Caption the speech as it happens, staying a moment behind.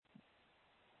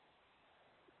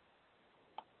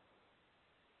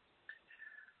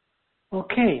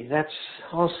Okay, that's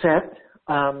all set.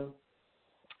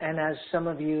 And as some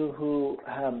of you who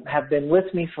have been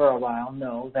with me for a while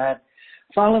know that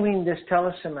following this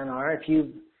teleseminar, if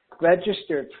you've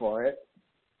registered for it,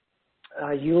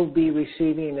 you'll be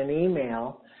receiving an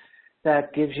email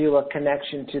that gives you a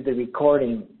connection to the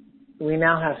recording. We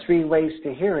now have 3 ways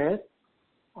to hear it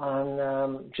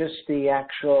on just the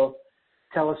actual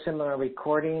teleseminar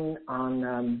recording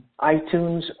on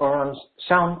iTunes or on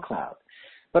SoundCloud.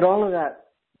 But all of that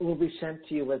will be sent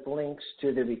to you with links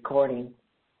to the recording.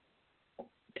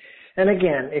 And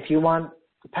again, if you want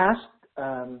past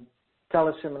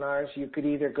teleseminars, you could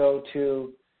either go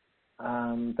to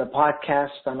the podcast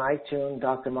on iTunes,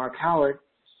 Dr. Mark Howard,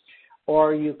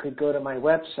 or you could go to my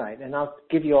website, and I'll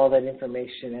give you all that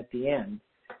information at the end.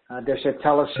 There's a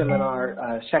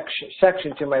teleseminar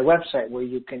section to my website where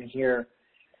you can hear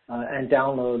and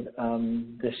download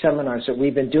the seminars that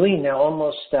we've been doing now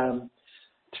almost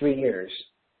 3 years.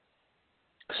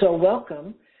 So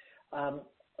welcome.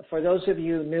 For those of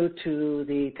you new to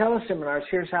the teleseminars,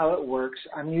 here's how it works.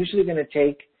 I'm usually going to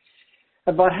take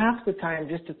about half the time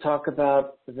just to talk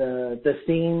about the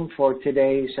theme for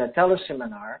today's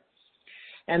teleseminar,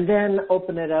 and then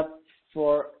open it up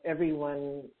for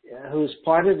everyone who's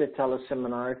part of the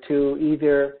teleseminar to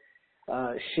either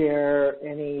share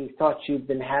any thoughts you've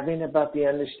been having about the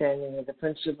understanding of the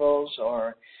principles,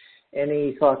 or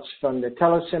any thoughts from the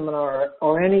teleseminar,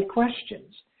 or any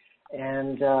questions.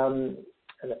 And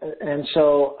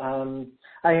so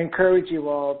I encourage you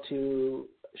all to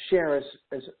share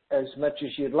as much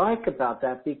as you'd like about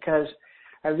that, because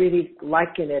I really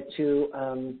liken it to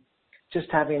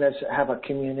just having us have a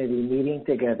community meeting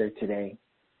together today.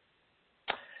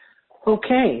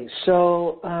 Okay,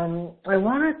 so I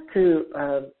wanted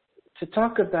to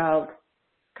talk about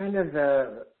kind of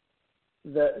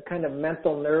the kind of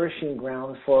mental nourishing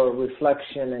ground for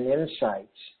reflection and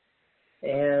insights,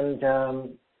 and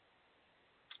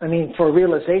for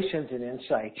realizations and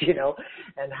insights,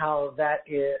 and how that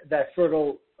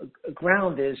fertile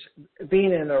ground is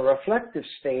being in a reflective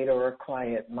state or a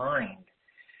quiet mind.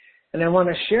 And I want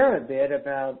to share a bit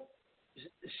about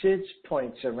Sid's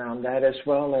points around that, as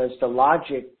well as the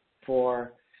logic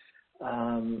for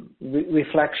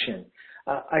reflection.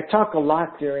 I talk a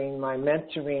lot during my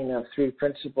mentoring of 3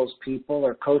 principles people,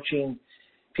 or coaching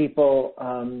people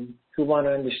who want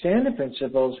to understand the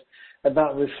principles,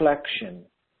 about reflection.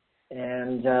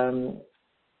 And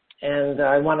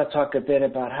I want to talk a bit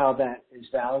about how that is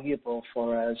valuable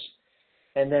for us,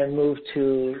 and then move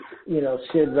to,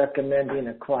 Sid recommending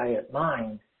a quiet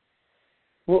mind.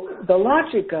 Well, the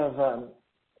logic of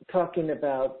talking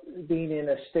about being in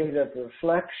a state of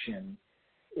reflection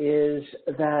is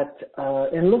that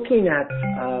in looking at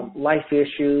life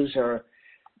issues or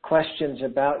questions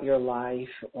about your life,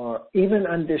 or even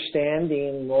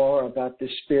understanding more about the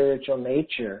spiritual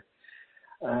nature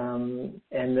and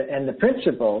the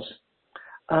principles,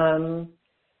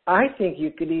 I think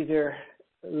you could either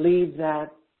leave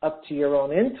that up to your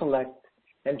own intellect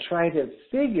and try to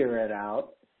figure it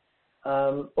out,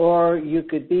 or you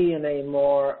could be in a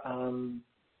more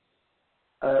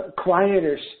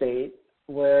quieter state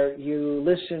where you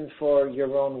listen for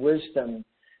your own wisdom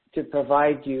to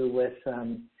provide you with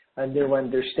a new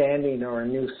understanding or a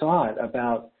new thought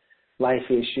about life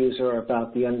issues or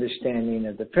about the understanding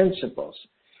of the principles.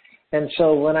 And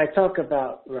so when I talk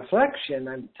about reflection,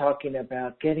 I'm talking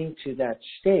about getting to that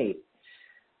state.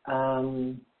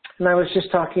 And I was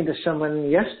just talking to someone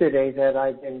yesterday that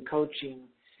I've been coaching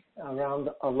around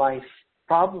a life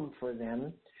problem for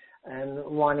them, and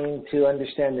wanting to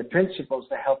understand the principles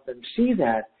to help them see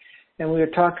that. And we were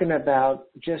talking about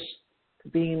just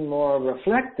being more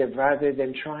reflective rather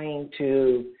than trying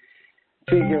to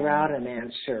figure out an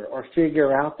answer or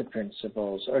figure out the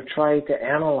principles or try to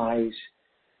analyze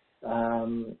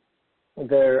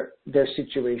their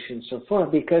situation so far,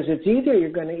 because it's either you're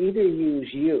going to either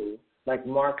use you, like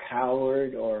Mark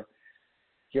Howard, or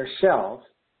yourself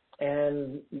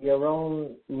and your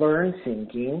own learned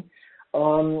thinking,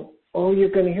 or you're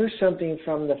going to hear something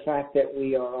from the fact that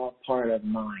we are all part of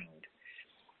mind.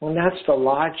 And that's the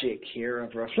logic here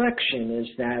of reflection, is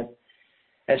that,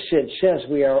 as Sid says,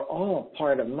 we are all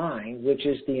part of mind, which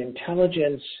is the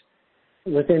intelligence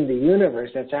within the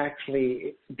universe that's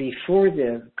actually before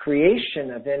the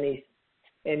creation of any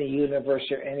universe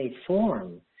or any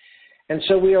form. And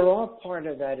so we are all part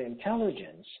of that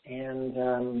intelligence.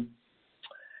 And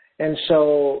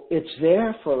so it's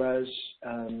there for us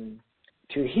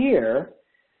to hear,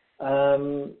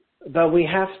 but we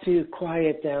have to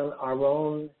quiet down our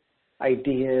own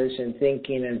ideas and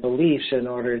thinking and beliefs in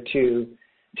order to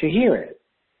hear it.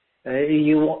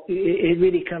 It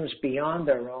really comes beyond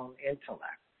their own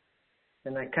intellect.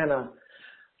 And I kind of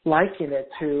liken it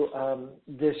to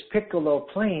this piccolo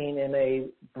playing in a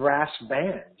brass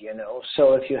band,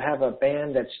 So if you have a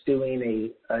band that's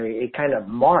doing a kind of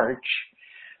march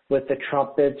with the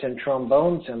trumpets and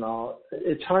trombones and all,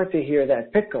 it's hard to hear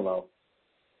that piccolo.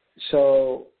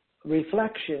 So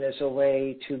reflection is a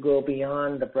way to go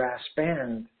beyond the brass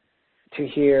band to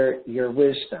hear your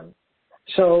wisdom.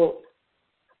 So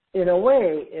in a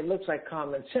way, it looks like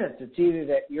common sense. It's either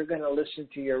that you're going to listen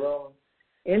to your own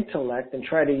intellect and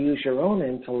try to use your own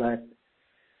intellect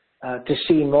to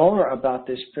see more about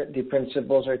the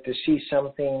principles, or to see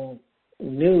something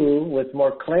new with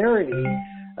more clarity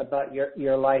about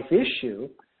your life issue,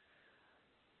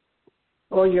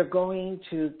 or you're going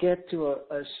to get to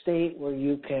a state where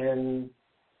you can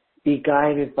be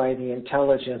guided by the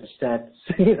intelligence that's,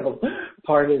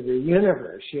 part of the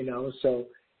universe, So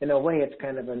in a way, it's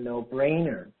kind of a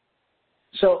no-brainer.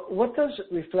 So what does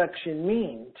reflection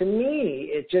mean? To me,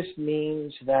 it just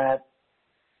means that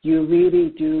you really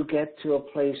do get to a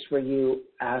place where you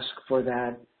ask for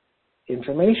that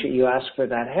information, you ask for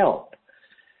that help.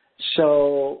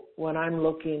 So when I'm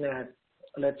looking at,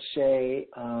 let's say,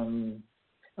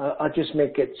 I'll just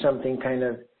make it something kind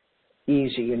of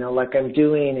easy, like I'm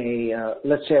doing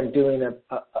let's say I'm doing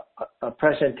a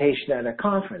presentation at a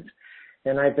conference,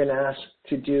 and I've been asked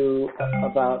to do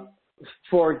about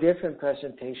 4 different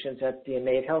presentations at the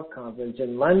Innate Health Conference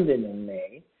in London in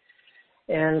May.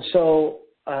 And so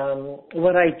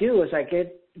what I do is I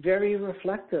get very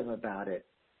reflective about it.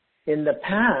 In the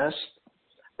past,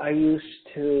 I used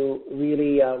to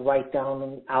really write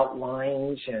down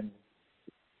outlines and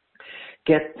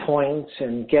get points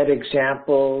and get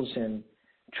examples and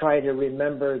try to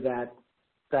remember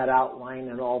that outline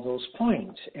and all those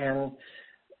points. And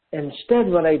instead,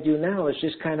 what I do now is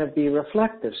just kind of be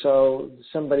reflective. So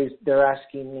they're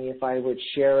asking me if I would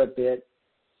share a bit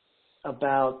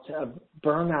about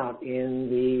burnout in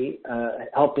the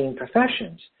helping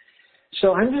professions.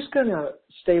 So I'm just going to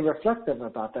stay reflective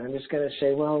about that. I'm just going to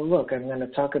say, well, look, I'm going to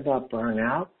talk about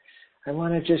burnout. I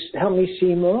want to just help me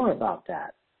see more about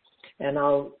that. And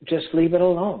I'll just leave it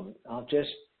alone. I'll just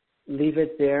leave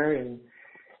it there in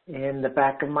the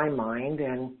back of my mind.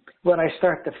 And what I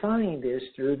start to find is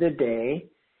through the day,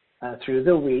 through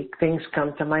the week, things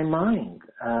come to my mind.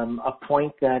 A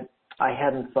point that I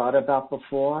hadn't thought about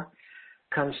before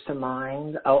comes to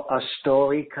mind. A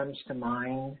story comes to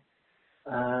mind.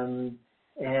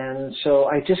 And so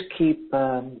I just keep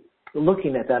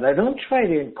looking at that. I don't try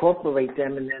to incorporate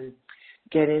them and then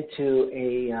get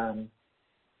into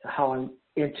how I'm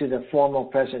into the formal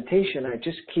presentation. I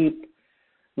just keep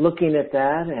looking at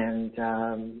that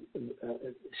and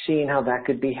seeing how that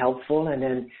could be helpful, and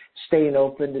then staying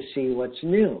open to see what's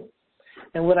new.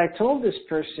 And what I told this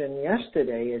person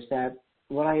yesterday is that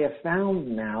what I have found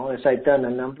now, as I've done a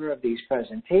number of these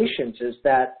presentations, is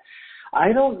that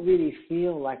I don't really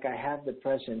feel like I have the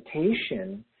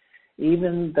presentation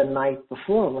even the night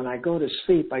before. When I go to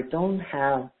sleep, I don't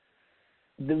have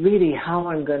really how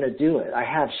I'm going to do it. I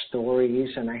have stories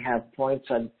and I have points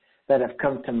that have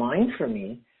come to mind for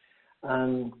me,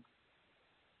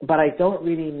 but I don't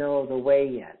really know the way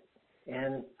yet.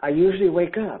 And I usually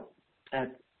wake up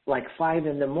at like 5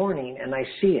 in the morning and I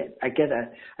see it.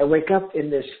 I wake up in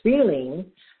this feeling,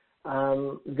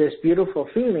 this beautiful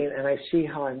feeling, and I see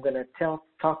how I'm going to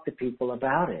talk to people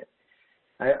about it.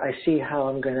 I see how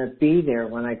I'm going to be there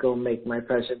when I go make my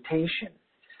presentation.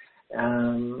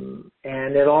 And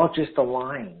it all just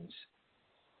aligns.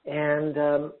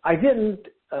 And I didn't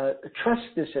trust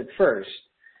this at first,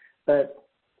 but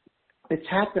it's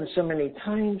happened so many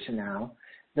times now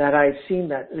that I've seen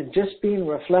that just being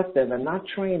reflective and not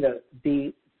trying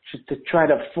to try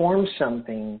to form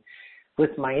something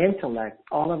with my intellect,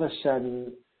 all of a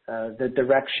sudden the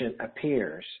direction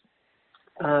appears.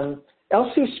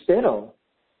 Elsie Spittle,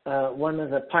 one of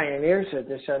the pioneers of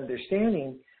this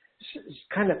understanding,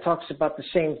 kind of talks about the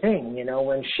same thing.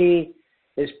 When she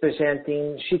is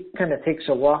presenting, she kind of takes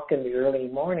a walk in the early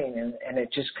morning and it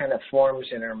just kind of forms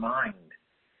in her mind.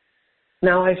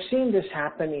 Now, I've seen this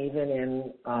happen even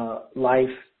in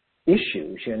life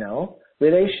issues,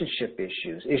 relationship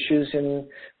issues in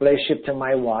relationship to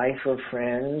my wife or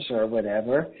friends or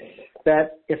whatever,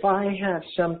 that if I have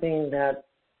something that,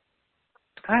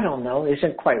 I don't know,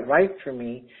 isn't quite right for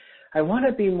me, I want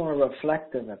to be more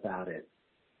reflective about it.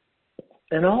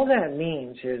 And all that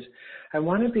means is I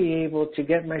want to be able to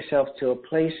get myself to a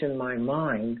place in my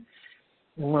mind,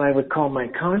 what I would call my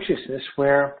consciousness,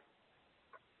 where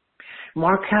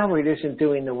Mark Howard isn't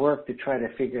doing the work to try to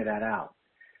figure that out.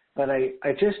 But I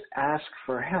just ask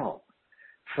for help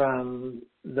from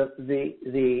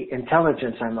the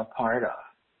intelligence I'm a part of.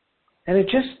 And it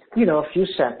just, a few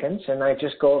seconds, and I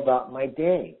just go about my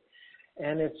day.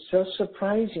 And it's so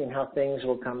surprising how things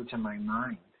will come to my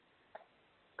mind.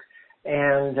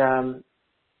 And,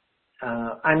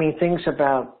 things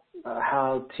about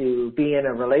how to be in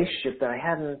a relationship that I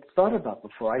hadn't thought about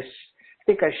before. I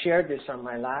think I shared this on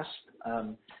my last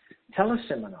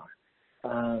teleseminar,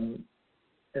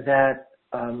 that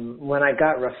when I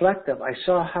got reflective, I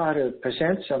saw how to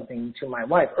present something to my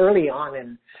wife early on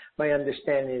in my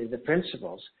understanding of the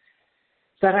principles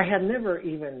that I had never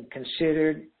even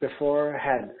considered before,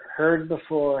 had heard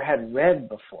before, had read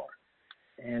before.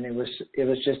 And it was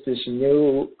just this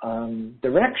new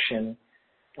direction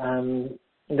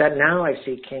that now I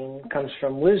see comes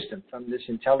from wisdom, from this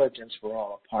intelligence we're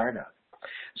all a part of.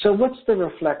 So what's the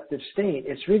reflective state?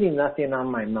 It's really nothing on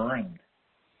my mind.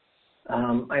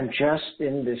 I'm just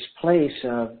in this place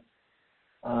of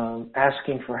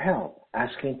asking for help,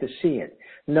 asking to see it.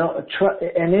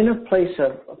 And in a place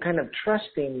of kind of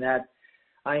trusting that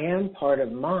I am part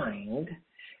of mind,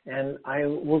 and I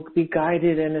will be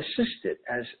guided and assisted,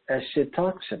 as Sid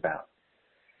talks about.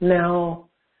 Now,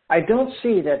 I don't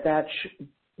see that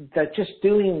just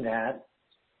doing that,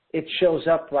 it shows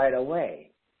up right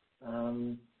away.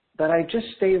 But I just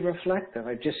stay reflective.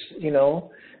 I just,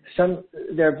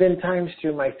 there have been times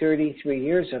through my 33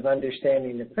 years of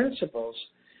understanding the principles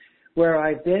where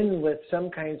I've been with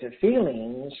some kinds of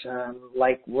feelings,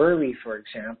 like worry, for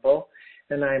example,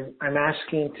 and I'm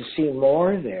asking to see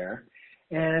more there.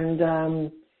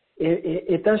 And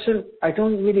it doesn't, I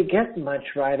don't really get much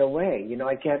right away.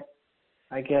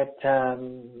 I get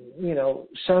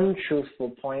some truthful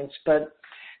points, but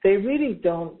they really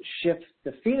don't shift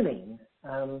the feeling.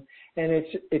 And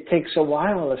it takes a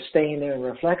while of staying there in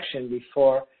reflection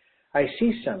before I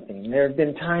see something. There have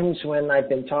been times when I've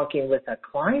been talking with a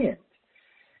client,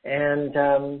 and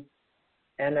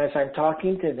as I'm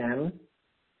talking to them,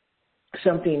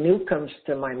 something new comes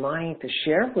to my mind to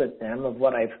share with them of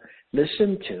what I've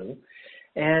listened to.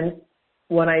 And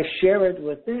when I share it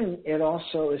with them, it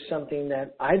also is something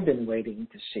that I've been waiting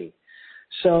to see.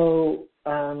 So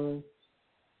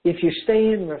if you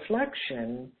stay in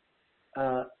reflection,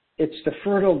 it's the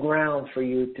fertile ground for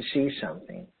you to see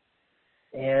something.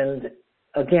 And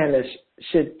again, as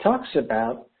Sid talks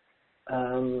about,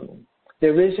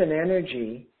 there is an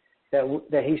energy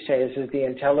that he says is the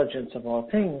intelligence of all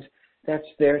things that's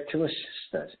there to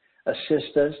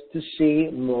assist us to see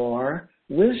more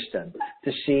wisdom,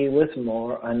 to see with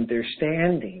more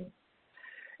understanding.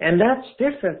 And that's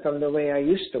different from the way I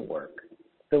used to work.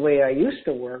 The way I used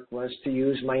to work was to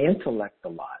use my intellect a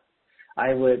lot.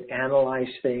 I would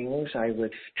analyze things. I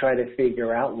would try to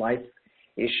figure out life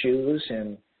issues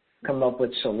and come up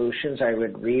with solutions. I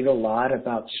would read a lot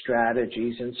about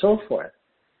strategies and so forth.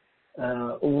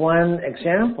 One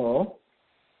example,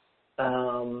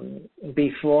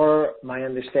 before my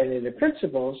understanding of the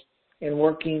principles, in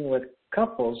working with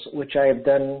couples, which I have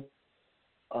done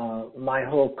my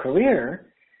whole career,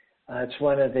 it's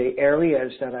one of the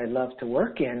areas that I love to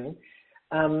work in.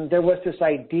 There was this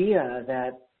idea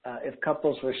that if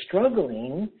couples were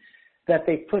struggling, that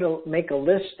they make a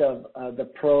list of the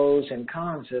pros and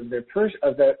cons of the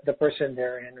person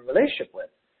they're in a relationship with.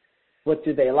 What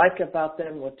do they like about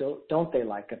them? What don't they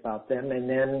like about them? And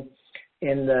then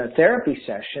in the therapy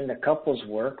session, the couples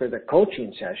work or the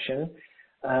coaching session,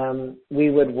 we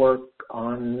would work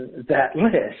on that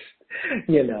list,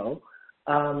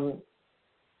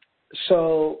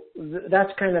 So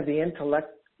that's kind of the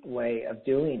intellect way of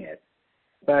doing it.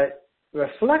 But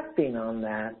reflecting on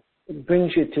that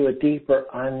brings you to a deeper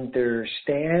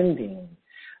understanding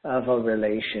of a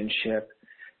relationship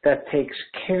that takes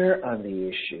care of the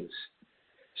issues.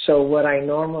 So what I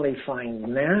normally find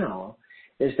now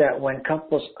is that when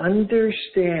couples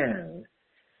understand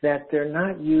that they're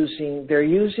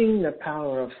using the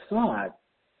power of thought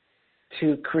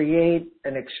to create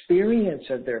an experience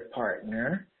of their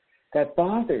partner that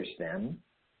bothers them,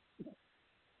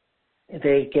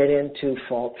 they get into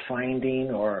fault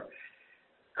finding or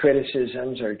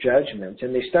criticisms or judgments,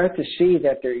 and they start to see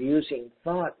that they're using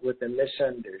thought with a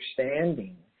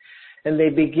misunderstanding, and they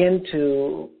begin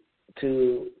to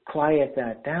quiet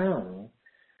that down.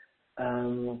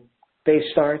 They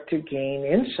start to gain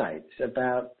insights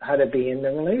about how to be in the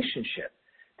relationship.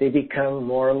 They become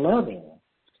more loving,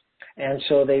 and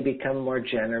so they become more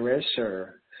generous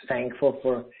or thankful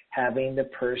for having the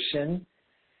person,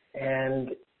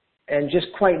 and just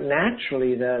quite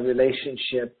naturally the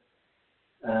relationship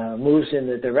moves in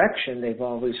the direction they've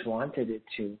always wanted it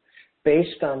to,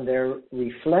 based on their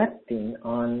reflecting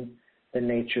on the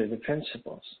nature of the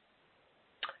principles.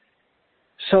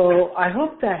 So I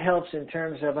hope that helps in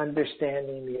terms of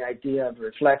understanding the idea of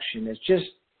reflection. It's just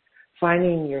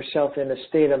finding yourself in a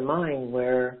state of mind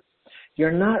where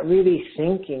you're not really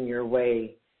thinking your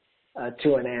way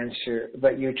to an answer,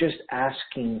 but you're just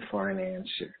asking for an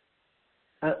answer.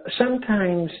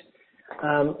 Sometimes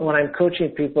when I'm coaching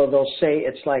people, they'll say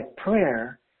it's like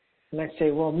prayer. And I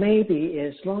say, well, maybe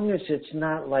as long as it's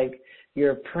not like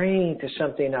you're praying to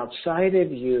something outside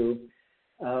of you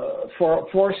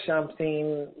for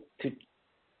something to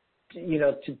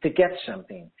get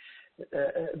something,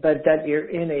 but that you're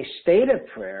in a state of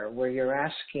prayer where you're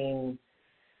asking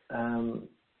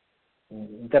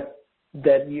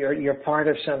that you're part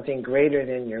of something greater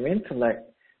than your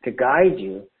intellect to guide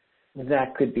you.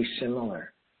 That could be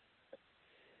similar.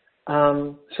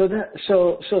 So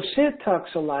Sid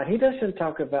talks a lot. He doesn't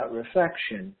talk about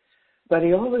reflection, but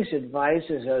he always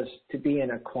advises us to be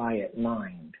in a quiet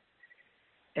mind.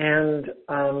 And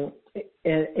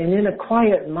in a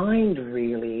quiet mind,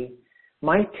 really,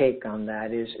 my take on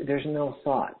that is there's no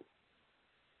thought.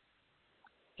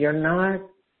 You're not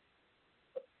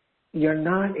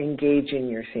engaging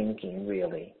your thinking,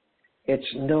 really.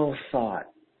 It's no thought.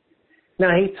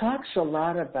 Now, he talks a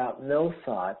lot about no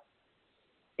thought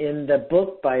in the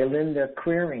book by Linda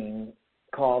Quiring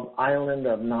called Island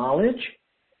of Knowledge.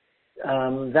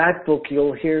 That book,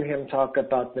 you'll hear him talk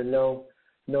about the no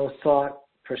thought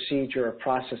procedure or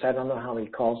process. I don't know how he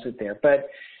calls it there, but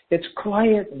it's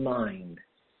quiet mind.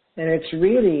 And it's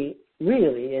really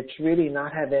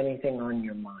not have anything on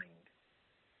your mind.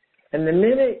 And the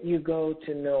minute you go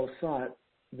to no thought,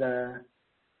 the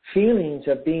feelings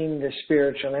of being the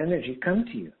spiritual energy come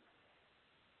to you.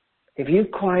 If you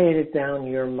quieted down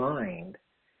your mind,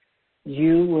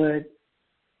 you would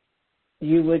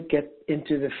get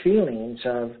into the feelings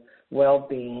of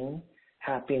well-being,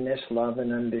 happiness, love,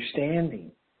 and understanding.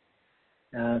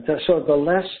 So the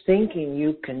less thinking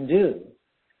you can do,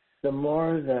 the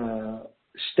more the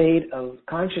state of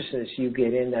consciousness you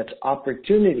get in that's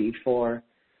opportunity for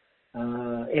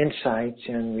insights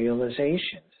and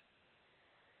realizations.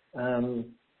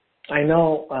 I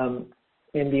know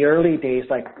in the early days,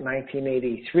 like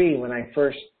 1983, when I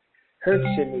first heard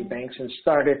Sydney Banks and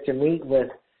started to meet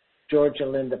with George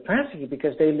and Linda Pransky,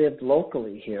 because they lived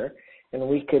locally here, and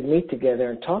we could meet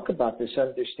together and talk about this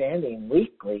understanding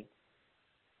weekly.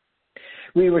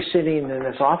 We were sitting in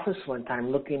this office one time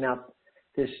looking out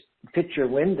this picture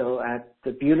window at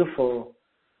the beautiful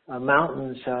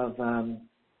mountains of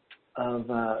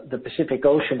the Pacific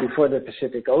Ocean, before the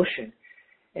Pacific Ocean.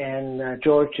 And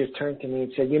George just turned to me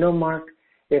and said, Mark,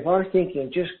 if our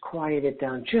thinking just quieted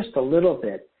down just a little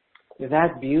bit,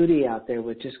 that beauty out there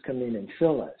would just come in and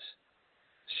fill us.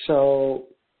 So,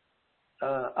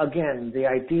 again, the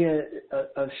idea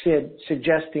of Sid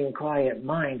suggesting quiet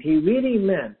mind, he really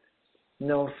meant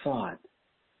no thought.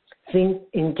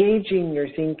 Engaging your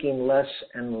thinking less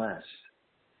and less.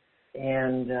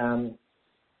 And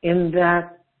in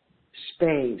that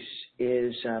space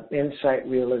is insight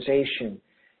realization,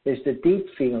 is the deep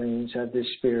feelings of the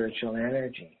spiritual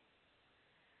energy.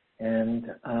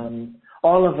 And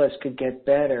all of us could get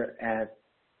better at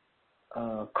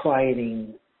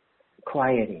quieting.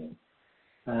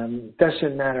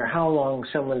 Doesn't matter how long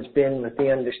someone's been with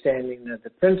the understanding of the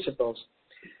principles,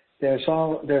 there's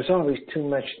always too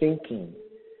much thinking.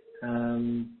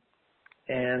 And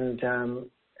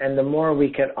the more we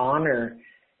can honor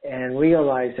and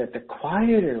realize that the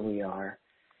quieter we are,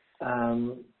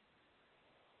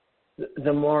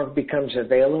 the more it becomes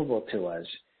available to us.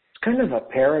 It's kind of a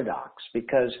paradox,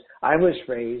 because I was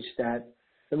raised that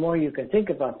the more you can think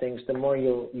about things, the more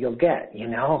you'll get,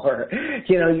 or,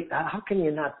 how can you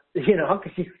not, how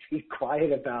can you be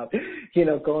quiet about,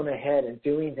 going ahead and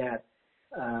doing that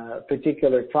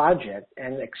particular project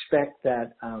and expect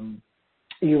that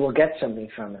you will get something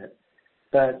from it.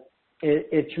 But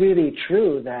it's really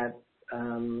true that,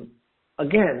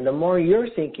 again, the more you're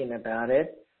thinking about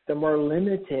it, the more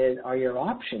limited are your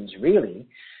options, really,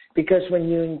 because when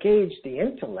you engage the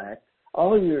intellect,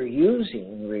 all you're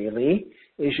using really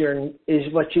is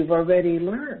what you've already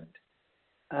learned.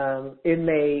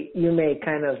 You may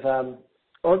kind of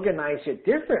organize it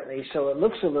differently so it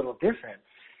looks a little different,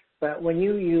 but when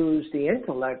you use the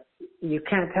intellect, you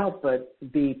can't help but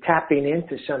be tapping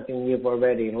into something you've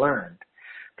already learned.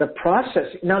 The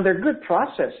process, now they're good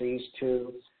processes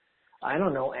to,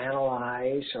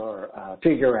 analyze or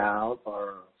figure out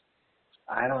or,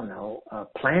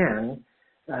 plan.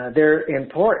 They're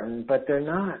important, but they're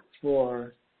not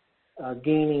for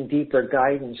gaining deeper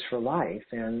guidance for life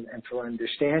and for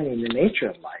understanding the nature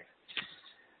of life.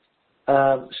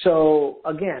 So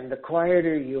again, the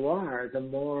quieter you are, the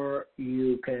more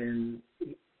you can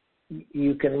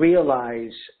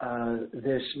realize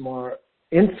this more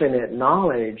infinite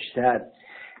knowledge that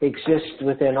exists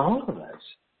within all of us.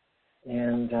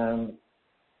 And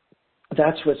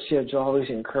that's what Sid's always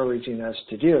encouraging us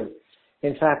to do.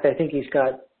 In fact, I think he's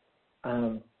got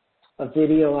a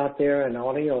video out there, an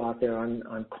audio out there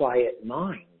on quiet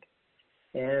mind.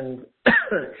 And,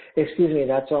 excuse me,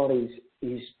 that's all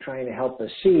he's trying to help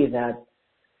us see, that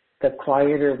the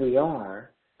quieter we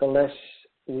are, the less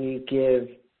we give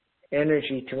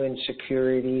energy to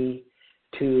insecurity,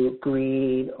 to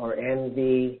greed or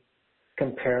envy,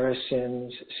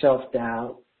 comparisons,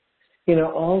 self-doubt,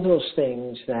 all those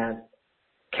things that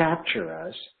capture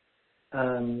us,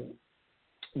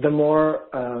 the more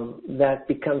that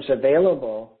becomes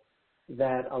available,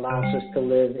 that allows us to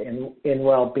live in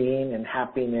well-being and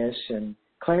happiness and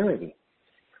clarity.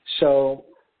 So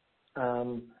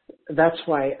that's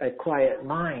why a quiet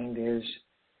mind is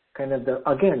kind of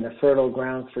the fertile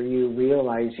ground for you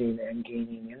realizing and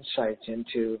gaining insights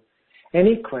into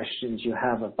any questions you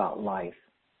have about life.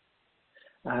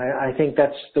 I think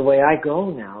that's the way I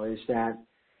go now, is that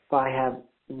if I have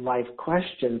life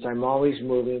questions, I'm always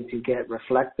moving to get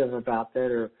reflective about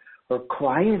that or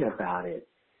quiet about it.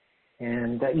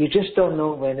 And you just don't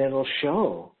know when it'll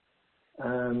show.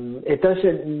 It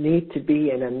doesn't need to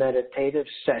be in a meditative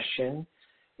session.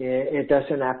 It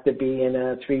doesn't have to be in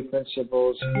a Three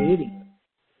Principles meeting.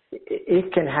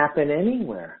 It can happen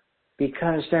anywhere,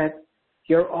 because that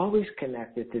you're always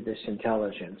connected to this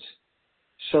intelligence.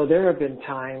 So there have been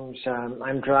times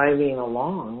I'm driving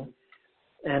along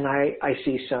and I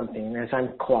see something as I'm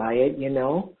quiet,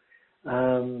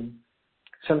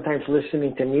 sometimes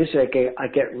listening to music, I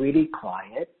get really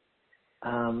quiet.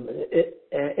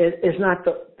 It's not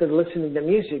the listening to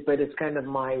music, but it's kind of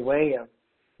my way of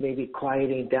maybe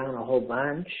quieting down a whole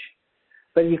bunch.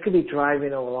 But you could be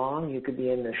driving along, you could be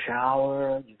in the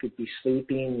shower, you could be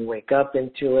sleeping, you wake up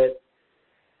into it.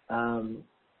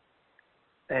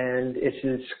 And it's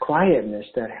this quietness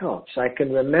that helps. I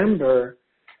can remember,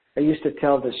 I used to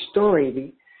tell this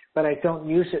story, but I don't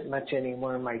use it much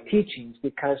anymore in my teachings,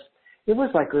 because it was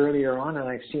like earlier on, and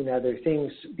I've seen other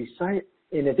things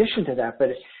in addition to that, but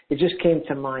it just came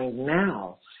to mind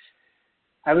now.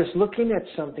 I was looking at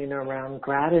something around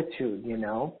gratitude, and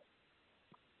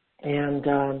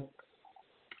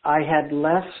I had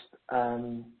left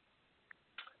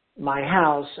my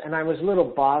house, and I was a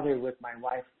little bothered with my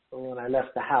wife when I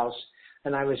left the house,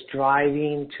 and I was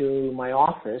driving to my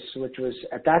office, which was,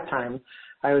 at that time,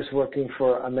 I was working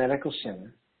for a medical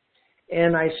center,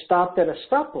 and I stopped at a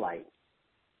stoplight.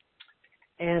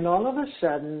 And all of a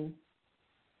sudden,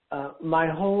 my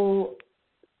whole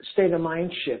state of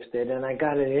mind shifted, and I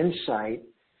got an insight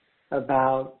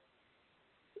about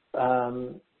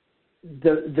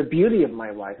the beauty of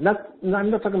my wife. I'm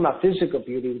not talking about physical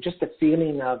beauty, just the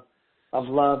feeling of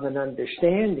love and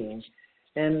understanding.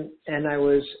 And I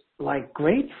was like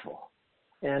grateful.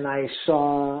 And I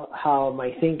saw how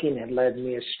my thinking had led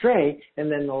me astray, and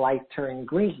then the light turned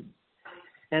green.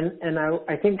 And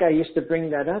I think I used to bring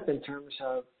that up in terms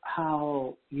of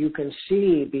how you can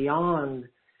see beyond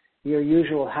your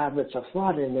usual habits of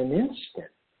thought in an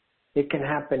instant. It can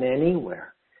happen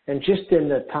anywhere. And just in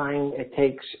the time it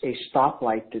takes a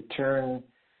stoplight to turn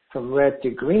from red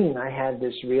to green, I had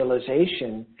this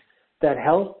realization that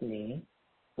helped me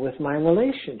with my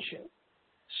relationship.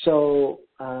 So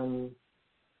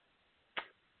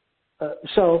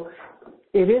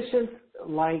it isn't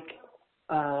like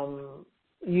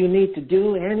you need to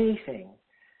do anything.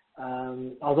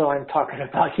 Although I'm talking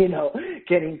about,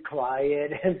 getting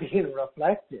quiet and being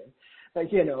reflective, but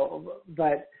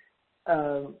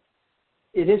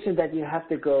it isn't that you have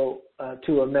to go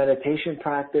to a meditation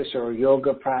practice or a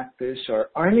yoga practice or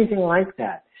anything like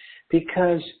that,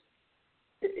 because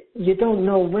you don't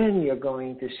know when you're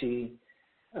going to see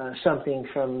something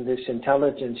from this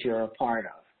intelligence you're a part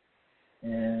of.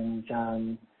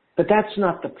 And but that's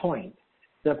not the point.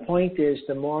 The point is,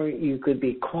 the more you could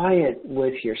be quiet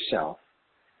with yourself,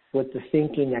 with the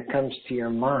thinking that comes to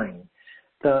your mind,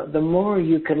 the more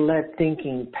you could let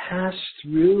thinking pass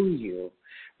through you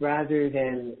rather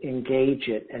than engage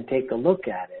it and take a look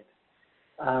at it.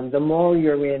 The more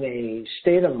you're in a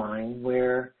state of mind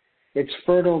where it's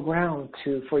fertile ground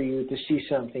for you to see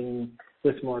something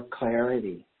with more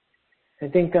clarity. I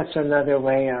think that's another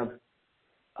way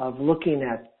of looking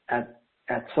at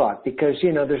thought, because,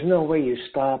 there's no way you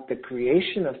stop the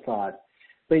creation of thought,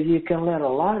 but you can let a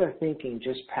lot of thinking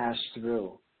just pass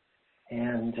through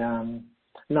and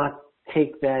not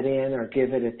take that in or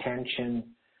give it attention.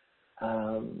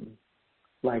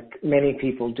 like many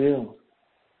people do.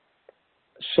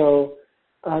 So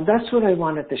that's what I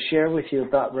wanted to share with you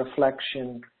about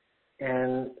reflection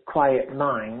and quiet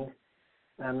mind.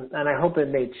 And I hope it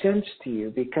made sense to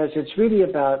you, because it's really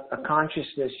about a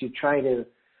consciousness you try to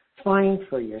find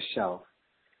for yourself.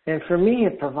 And for me,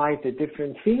 it provides a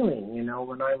different feeling,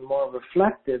 when I'm more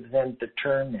reflective than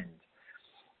determined,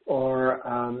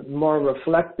 or more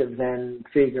reflective than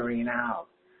figuring out,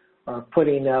 or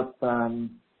putting up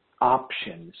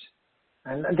options.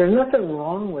 And there's nothing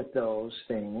wrong with those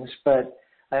things, but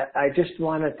I just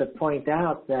wanted to point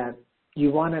out that you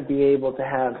want to be able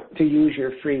to use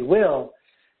your free will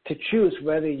to choose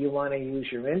whether you want to use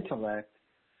your intellect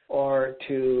or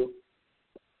to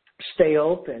stay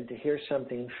open to hear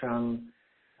something from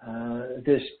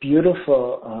this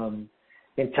beautiful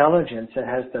intelligence that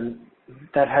has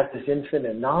this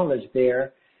infinite knowledge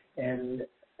there, and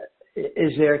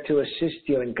is there to assist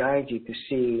you and guide you to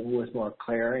see with more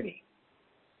clarity.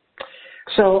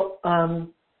 So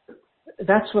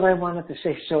that's what I wanted to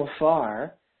say so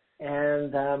far.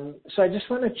 And so I just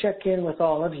want to check in with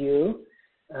all of you.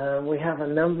 We have a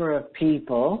number of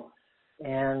people,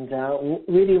 and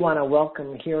really want to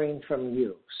welcome hearing from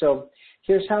you. So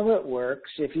here's how it works.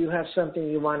 If you have something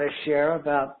you want to share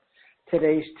about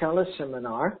today's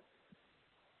teleseminar,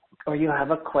 or you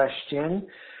have a question,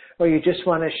 or you just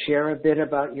want to share a bit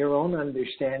about your own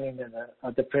understanding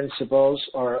of the principles,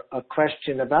 or a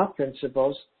question about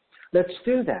principles, let's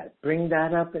do that. Bring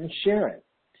that up and share it.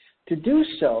 To do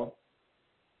so,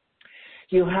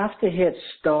 you have to hit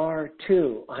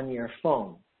 *2 on your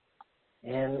phone.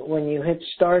 And when you hit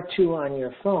 *2 on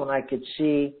your phone, I could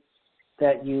see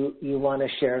that you want to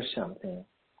share something.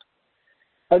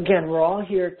 Again, we're all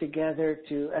here together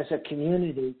as a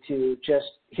community to just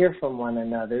hear from one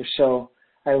another. So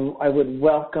I would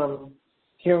welcome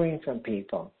hearing from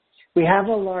people. We have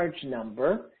a large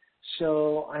number,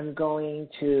 so I'm going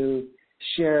to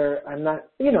share,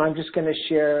 I'm just going to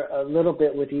share a little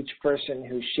bit with each person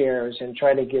who shares and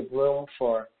try to give room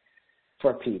for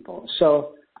people.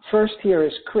 So first here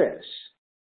is Chris.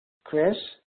 Chris?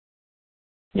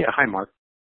 Yeah, hi, Mark.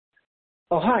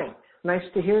 Oh, hi. Nice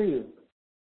to hear you.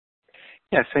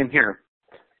 Yeah, same here.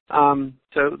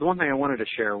 So the one thing I wanted to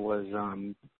share was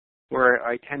where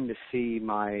I tend to see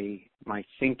my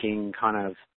thinking kind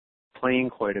of playing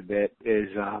quite a bit is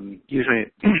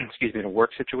usually, in a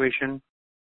work situation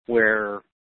where,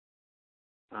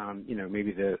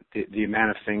 maybe the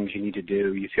amount of things you need to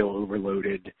do, you feel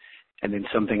overloaded, and then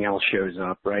something else shows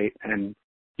up, right? And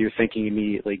your thinking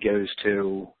immediately goes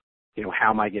to, how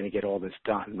am I going to get all this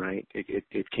done, right?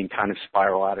 It can kind of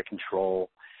spiral out of control.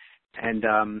 And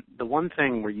the one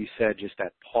thing where you said just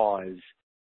that pause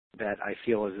that I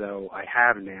feel as though I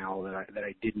have now that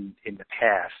I didn't in the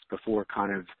past before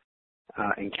kind of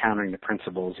encountering the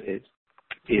principles is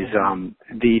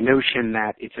the notion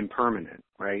that it's impermanent,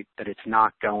 right? That it's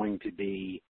not going to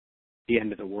be the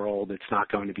end of the world. It's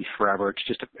not going to be forever. It's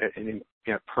just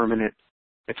permanent.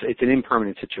 It's an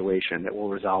impermanent situation that will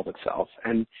resolve itself.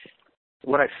 And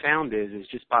what I found is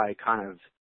just by kind of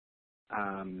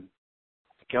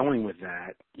going with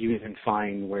that, you even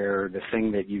find where the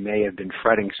thing that you may have been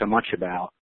fretting so much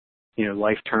about,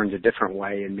 life turns a different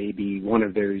way, and maybe one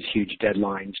of those huge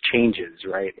deadlines changes,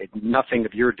 right? Nothing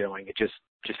of your doing, it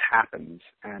just happens,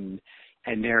 and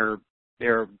there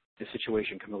the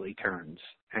situation completely turns.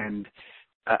 And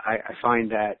I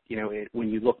find that when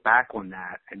you look back on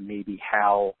that and maybe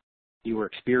how you were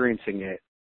experiencing it,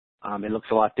 it looks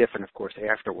a lot different, of course,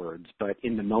 afterwards. But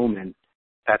in the moment,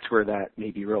 that's where that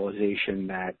maybe realization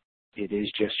that it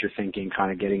is just your thinking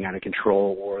kind of getting out of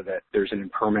control, or that there's an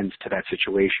impermanence to that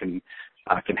situation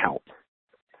can help.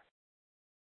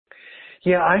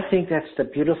 Yeah, I think that's the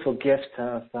beautiful gift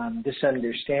of this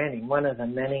understanding, one of the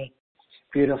many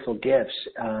beautiful gifts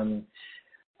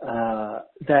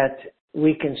that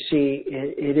we can see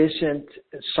it isn't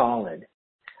solid.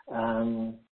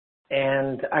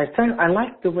 And I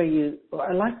like the way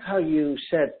I like how you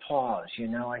said pause,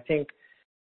 I think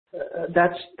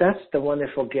that's the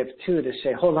wonderful gift too, to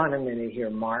say, hold on a minute here,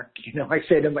 Mark. I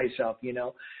say to myself,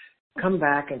 come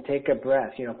back and take a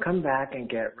breath, come back and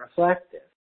get reflective.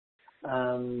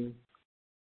 And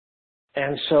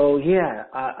so, yeah,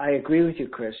 I agree with you,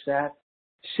 Chris, that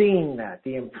seeing that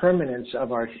the impermanence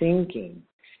of our thinking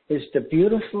is the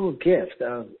beautiful gift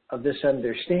of this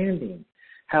understanding,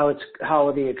 how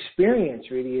the experience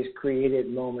really is created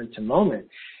moment to moment.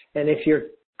 And if you're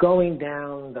going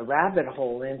down the rabbit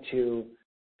hole into,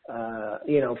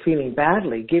 feeling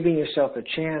badly, giving yourself a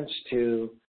chance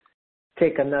to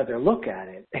take another look at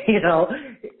it,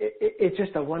 it's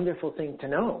just a wonderful thing to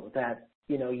know that,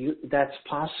 that's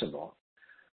possible.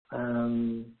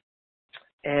 And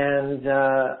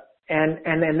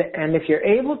if you're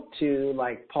able to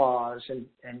like pause and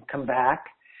come back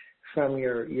from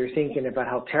your thinking about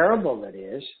how terrible it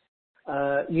is,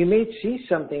 you may see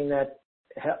something that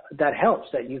helps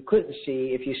that you couldn't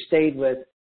see if you stayed with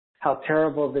how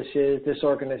terrible this is. This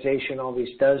organization always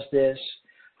does this.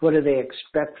 What do they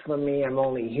expect from me? I'm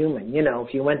only human.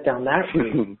 If you went down that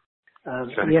route,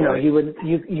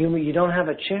 you don't have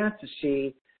a chance to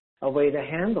see a way to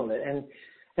handle it.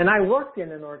 And I worked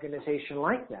in an organization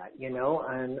like that,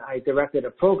 and I directed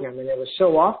a program, and it was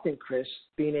so often, Chris,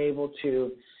 being able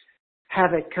to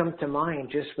have it come to mind,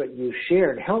 just what you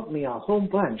shared, helped me a whole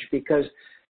bunch, because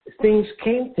things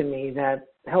came to me that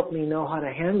helped me know how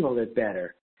to handle it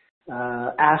better,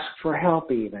 ask for help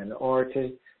even, or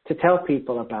to tell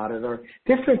people about it, or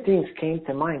different things came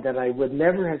to mind that I would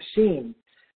never have seen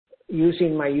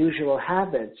using my usual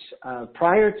habits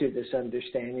prior to this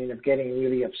understanding of getting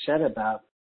really upset about,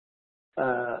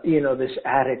 this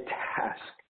added task.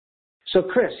 So,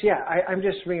 Chris, I'm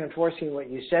just reinforcing what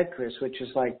you said, Chris, which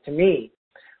is like, to me,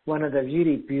 one of the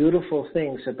really beautiful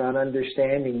things about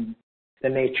understanding the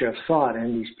nature of thought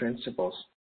and these principles.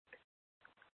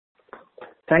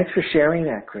 Thanks for sharing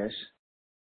that, Chris.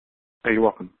 Oh, you're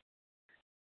welcome.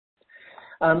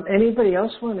 Anybody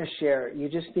else want to share? You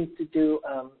just need to do,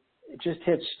 just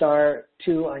hit *2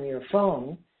 on your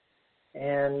phone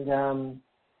and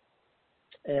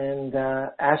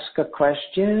ask a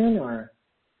question or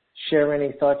share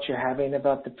any thoughts you're having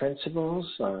about the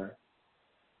principles. Or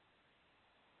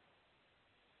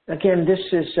again, this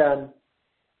is,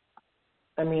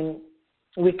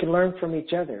 we can learn from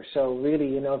each other. So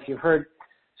really, if you heard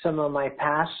some of my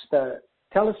past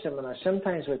teleseminars,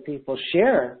 sometimes what people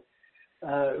share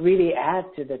really add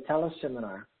to the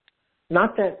teleseminar.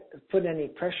 Not that put any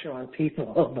pressure on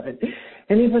people, but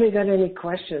anybody got any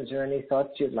questions or any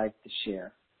thoughts you'd like to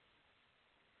share?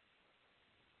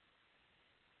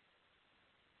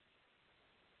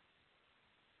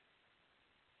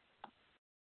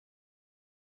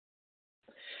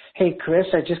 Hey,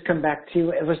 Chris, I just come back to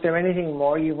you. Was there anything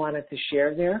more you wanted to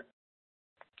share there?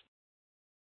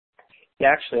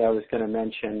 Yeah, actually, I was going to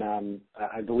mention,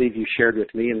 I believe you shared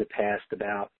with me in the past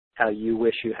about how you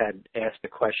wish you had asked a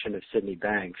question of Sydney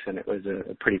Banks, and it was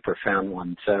a pretty profound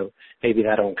one. So maybe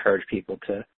that'll encourage people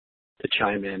to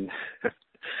chime in.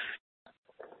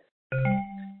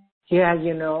 Yeah,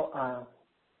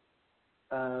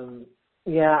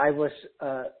 I was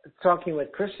talking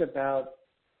with Chris about,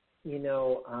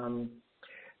 when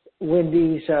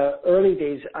these early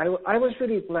days, I was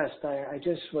really blessed. I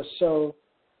just was so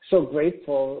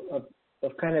grateful of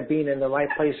kind of being in the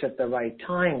right place at the right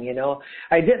time.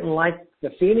 I didn't like the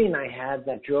feeling I had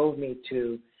that drove me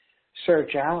to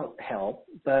search out help,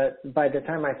 but by the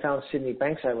time I found Sydney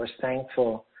Banks, I was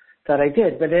thankful that I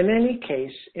did. But in any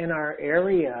case, in our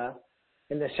area,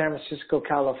 in the San Francisco,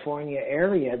 California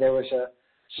area, there was a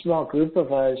small group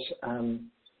of us,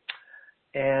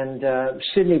 and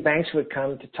Sydney Banks would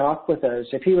come to talk with us.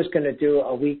 If he was going to do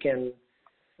a weekend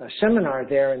seminar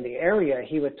there in the area,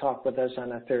 he would talk with us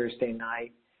on a Thursday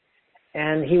night.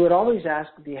 And he would always ask,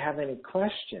 do you have any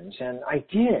questions? And I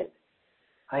did.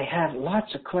 I had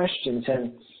lots of questions.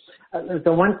 And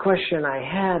the one question I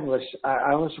had was,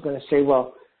 I was going to say,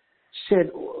 well, Sid,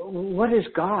 what is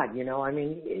God?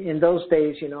 In those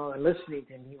days, and listening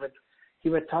to him, he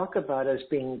would talk about us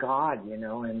being God,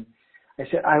 and I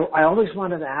said, I always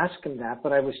wanted to ask him that,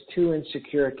 but I was too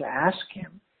insecure to ask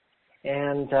him.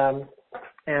 And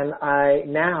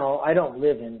I don't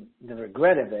live in the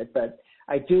regret of it, but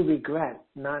I do regret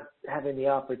not having the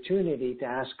opportunity to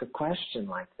ask a question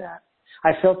like that.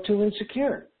 I felt too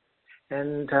insecure.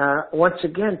 And once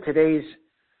again, today's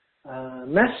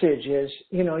message is,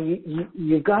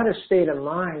 you got a state of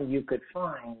mind you could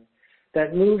find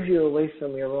that moves you away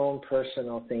from your own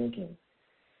personal thinking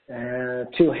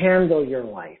to handle your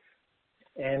life.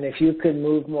 And if you could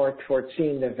move more towards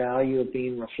seeing the value of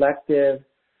being reflective,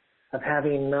 of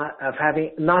not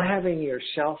having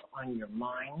yourself on your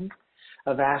mind,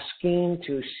 of asking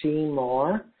to see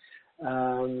more,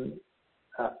 and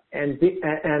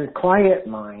quiet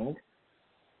mind,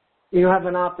 you have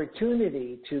an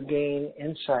opportunity to gain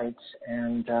insights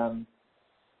and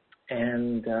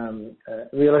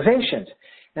realizations.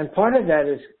 And part of that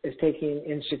is taking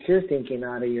insecure thinking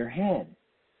out of your head,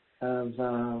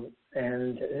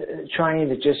 and trying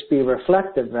to just be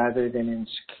reflective rather than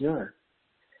insecure.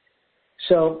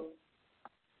 So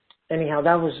anyhow,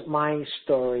 that was my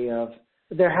story of,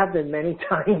 there have been many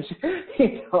times,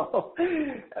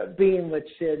 being with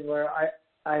Sid where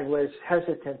I was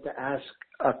hesitant to ask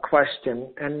a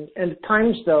question. And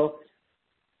times, though,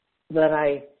 that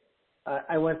I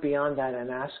I went beyond that and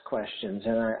asked questions,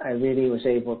 and I really was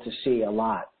able to see a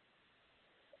lot.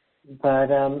 But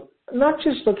not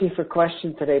just looking for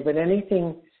questions today, but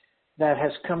anything that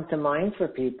has come to mind for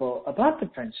people about the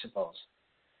principles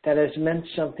that has meant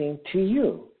something to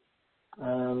you.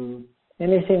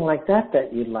 Anything like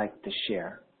that you'd like to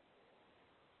share.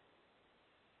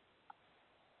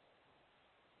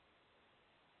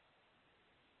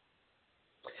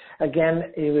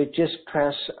 Again, you would just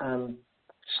press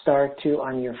star 2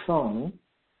 on your phone,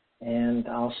 and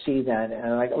I'll see that,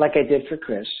 like I did for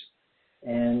Chris,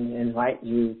 and invite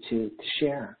you to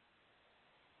share.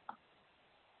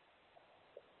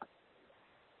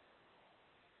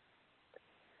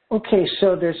 Okay,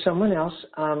 so there's someone else.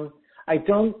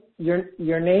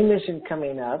 Your name isn't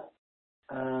coming up.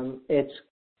 It's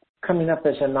coming up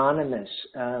as anonymous.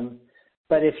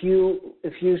 But if you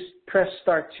press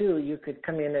star 2, you could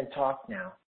come in and talk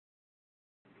now.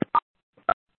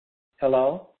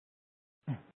 Hello?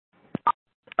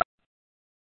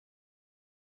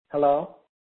 Hello?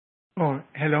 Oh,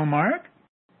 hello, Mark?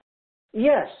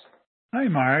 Yes. Hi,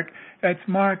 Mark. That's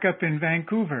Mark up in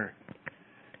Vancouver.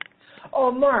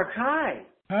 Oh, Mark, hi.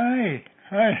 Hi.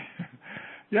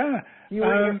 Yeah.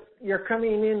 You're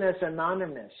coming in as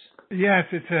anonymous. Yes,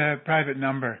 it's a private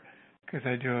number because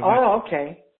I do a lot of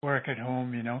work at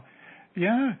home,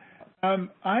 Yeah.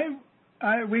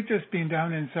 We've just been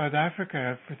down in South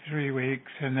Africa for 3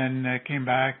 weeks, and then came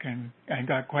back and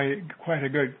got quite a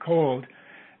good cold.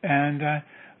 And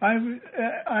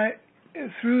I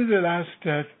through the last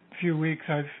few weeks,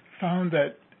 I've found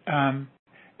that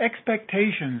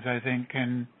expectations, I think,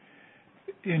 can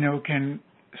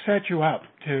set you up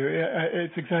to.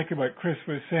 It's exactly what Chris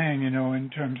was saying, in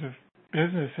terms of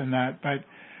business and that. But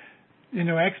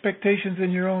expectations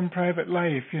in your own private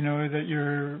life, that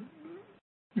you're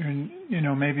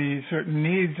maybe certain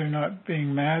needs are not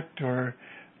being met, or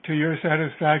to your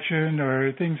satisfaction,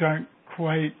 or things aren't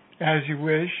quite as you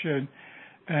wish,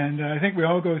 and I think we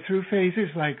all go through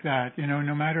phases like that,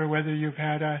 no matter whether you've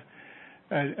had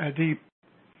a deep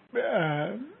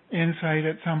insight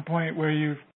at some point where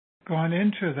you've gone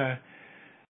into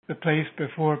the place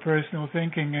before personal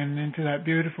thinking and into that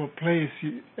beautiful place.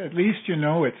 At least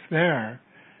it's there,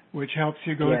 which helps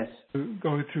you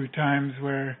go through times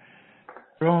where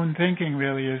your own thinking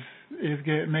really is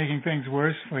making things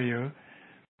worse for you.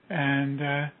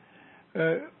 And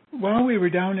while we were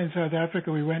down in South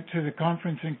Africa, we went to the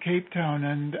conference in Cape Town,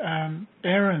 and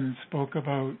Aaron spoke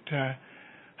about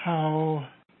how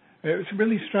it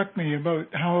really struck me about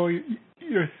how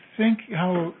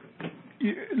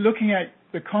looking at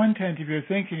the content of your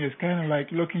thinking is kind of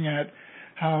like looking at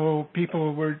how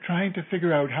people were trying to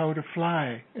figure out how to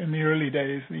fly in the early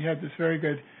days. And he had this very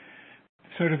good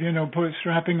sort of,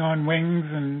 strapping on wings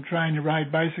and trying to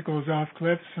ride bicycles off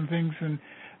cliffs and things, and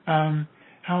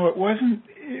how it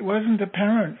wasn't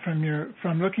apparent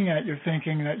from looking at your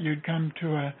thinking that you'd come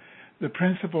to the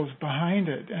principles behind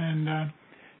it. And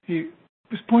he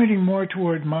was pointing more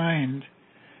toward mind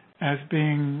as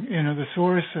being, the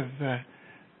source of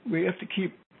we have to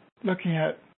keep looking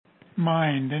at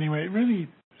mind. Anyway, it really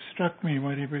struck me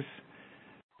what he was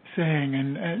saying,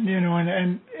 and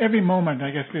every moment,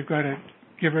 I guess we've got to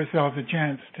give ourselves a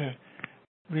chance to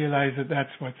realize that that's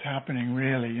what's happening,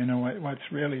 really. What's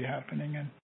really happening. And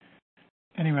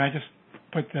anyway, I just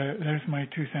there's my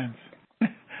 2 cents.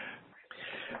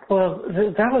 Well,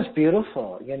 that was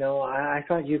beautiful. I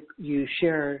thought you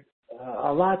shared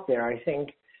a lot there. I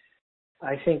think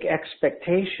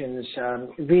expectations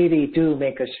really do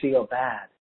make us feel bad,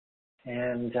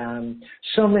 and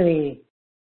so many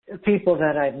people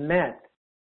that I've met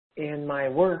in my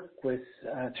work with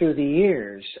through the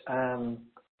years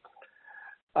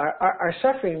are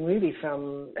suffering really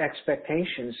from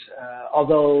expectations,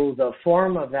 although the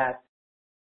form of that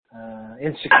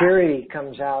insecurity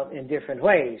comes out in different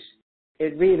ways.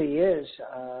 It really is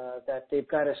that they've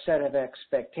got a set of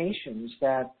expectations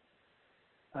that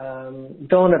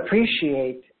don't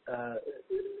appreciate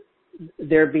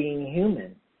their being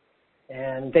human,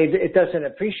 and it doesn't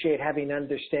appreciate having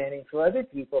understanding for other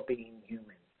people being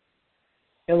human.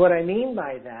 And what I mean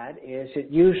by that is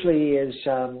it's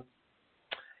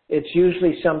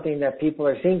usually something that people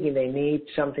are thinking they need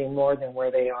something more than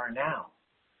where they are now.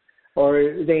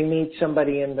 Or they need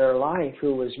somebody in their life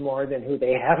who is more than who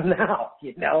they have now,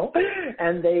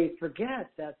 and they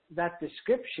forget that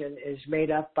description is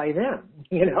made up by them,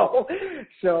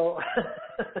 So,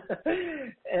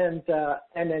 and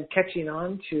then catching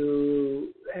on to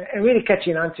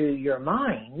your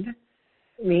mind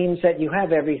means that you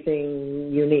have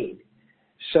everything you need.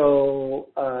 So,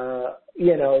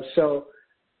 so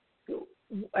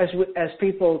as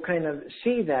people kind of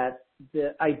see that,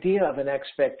 the idea of an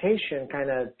expectation kind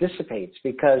of dissipates,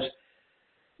 because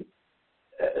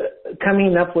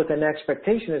coming up with an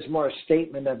expectation is more a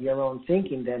statement of your own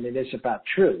thinking than it is about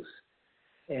truth.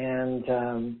 And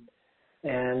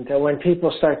when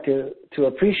people start to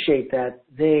appreciate that,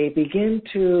 they begin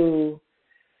to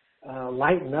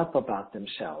lighten up about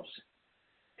themselves,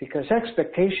 because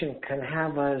expectation can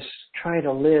have us try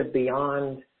to live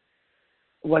beyond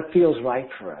what feels right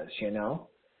for us,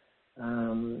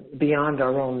 beyond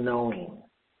our own knowing.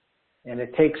 And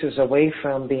it takes us away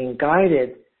from being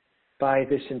guided by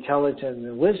this intelligence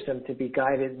and wisdom to be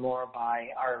guided more by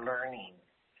our learning.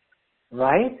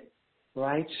 Right?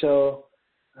 So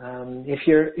if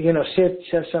Sid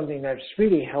says something that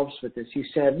really helps with this. He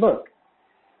said, look,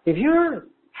 if you're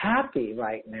happy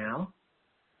right now,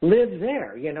 live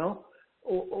there,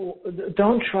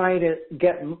 Don't try to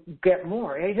get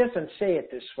more. He doesn't say it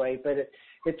this way, but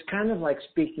it's kind of like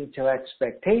speaking to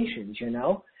expectations,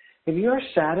 If you're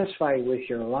satisfied with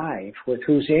your life, with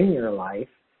who's in your life,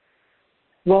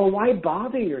 well, why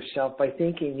bother yourself by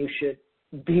thinking you should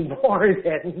be more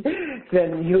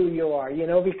than you are,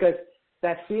 because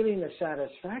that feeling of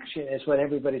satisfaction is what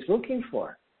everybody's looking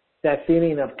for. That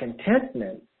feeling of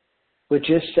contentment, which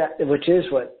is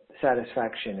what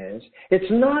satisfaction is.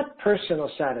 It's not personal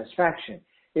satisfaction.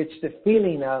 It's the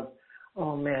feeling of,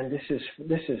 oh man, this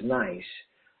is nice.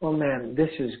 Oh man, this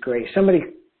is great. Somebody,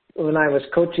 when I was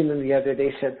coaching them the other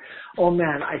day, said, oh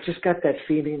man, I just got that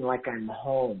feeling like I'm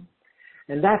home.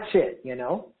 And that's it,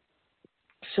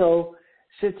 So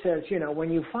Sid says,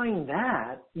 when you find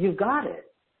that, you've got it.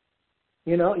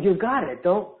 You've got it.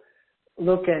 Don't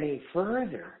look any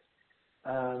further.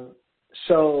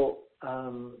 So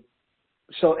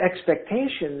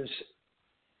expectations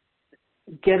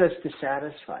get us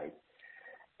dissatisfied.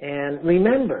 And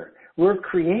remember, we're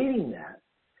creating that.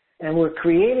 And we're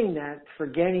creating that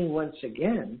forgetting once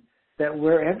again that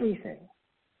we're everything.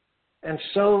 And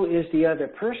so is the other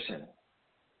person.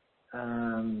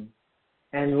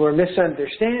 And we're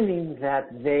misunderstanding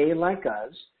that they, like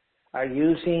us, are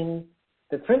using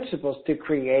the principles to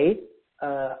create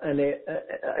a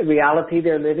reality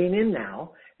they're living in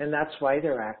now, and that's why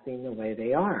they're acting the way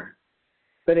they are.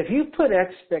 But if you put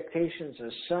expectations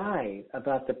aside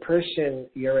about the person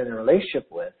you're in a relationship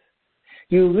with,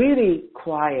 you really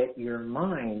quiet your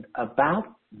mind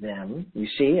about them. You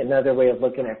see, another way of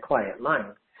looking at quiet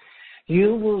mind.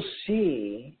 You will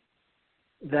see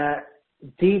that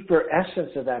deeper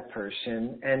essence of that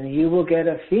person, and you will get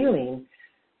a feeling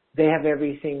they have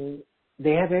everything.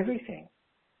 They have everything.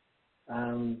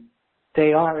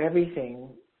 They are everything.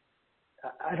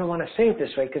 I don't want to say it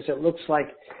this way because it looks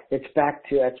like it's back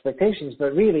to expectations,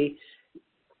 but really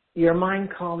your mind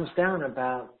calms down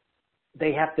about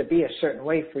they have to be a certain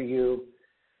way for you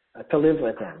to live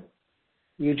with them.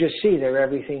 You just see they're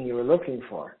everything you were looking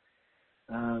for.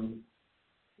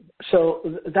 So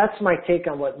that's my take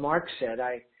on what Mark said.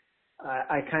 I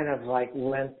kind of like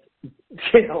went,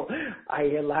 I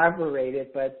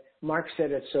elaborated, but Mark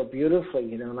said it so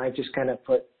beautifully, and I just kind of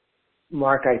put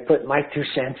my 2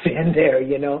 cents in there,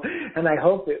 and I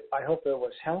hope it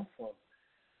was helpful.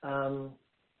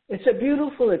 It's a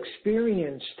beautiful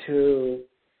experience to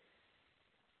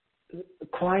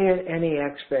quiet any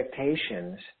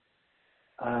expectations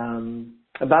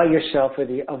about yourself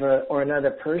or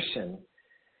another person,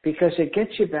 because it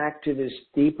gets you back to this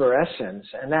deeper essence,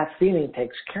 and that feeling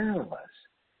takes care of us.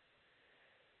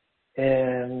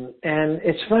 And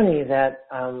it's funny that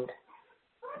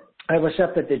I was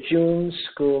up at the June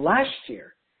school last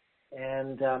year,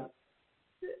 and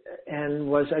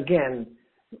was again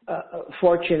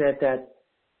fortunate that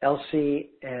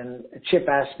Elsie and Chip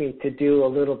asked me to do a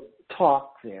little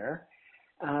talk there.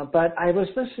 But I was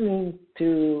listening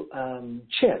to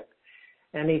Chip,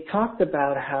 and he talked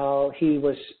about how he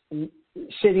was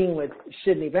sitting with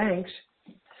Sydney Banks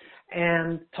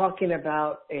and talking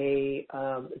about a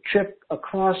trip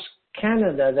across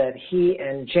Canada that he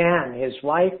and Jan, his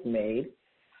wife, made.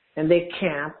 And they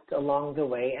camped along the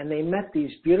way, and they met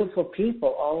these beautiful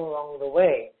people all along the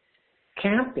way,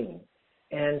 camping.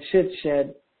 And Sid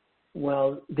said,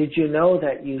 well, did you know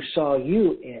that you saw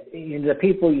the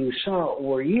people you saw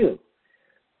were you?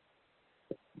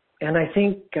 And I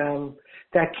think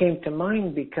that came to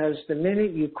mind because the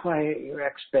minute you quiet your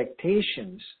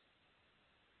expectations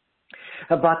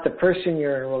about the person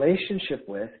you're in a relationship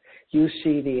with, you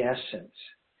see the essence.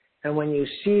 And when you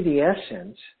see the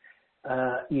essence,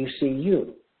 you see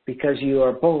you, because you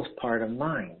are both part of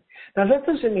mind. Now, that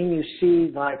doesn't mean you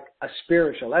see like a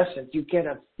spiritual essence. You get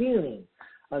a feeling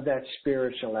of that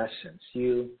spiritual essence.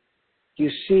 You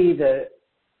see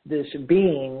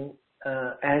being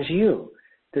as you,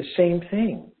 the same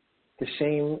thing, the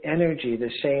same energy,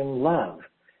 the same love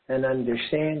and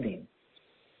understanding.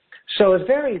 So it's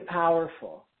very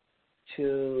powerful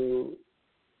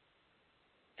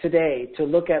today to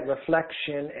look at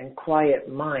reflection and quiet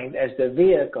mind as the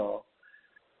vehicle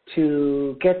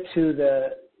to get to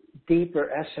the deeper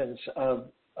essence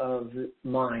of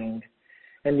mind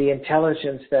and the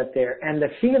intelligence that's there and the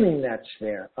feeling that's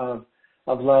there of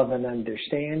love and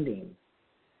understanding.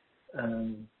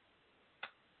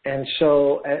 And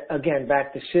so, again,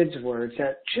 back to Sid's words,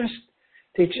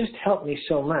 they just help me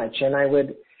so much. And I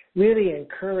would really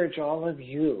encourage all of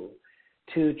you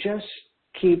to just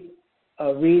keep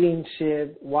reading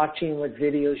Sid, watching what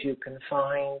videos you can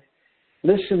find,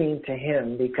 listening to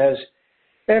him, because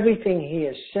everything he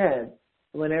has said,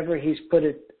 whenever he's put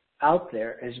it out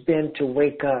there, has been to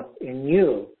wake up in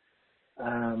you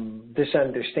this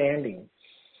understanding.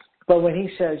 But when he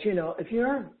says, if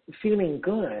you're feeling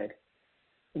good,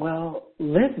 well,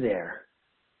 live there.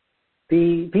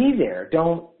 Be there.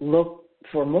 Don't look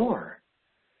for more.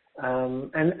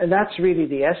 And that's really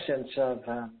the essence of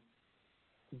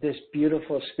this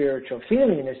beautiful spiritual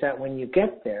feeling, is that when you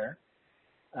get there,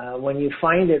 when you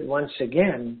find it once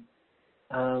again,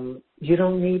 you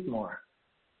don't need more.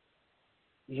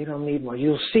 You don't need more.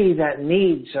 You'll see that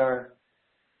needs are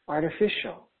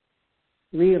artificial.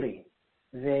 Really.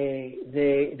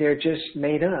 They're just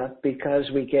made up because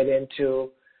we get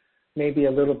into maybe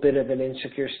a little bit of an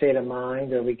insecure state of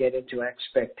mind, or we get into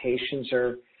expectations,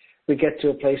 or we get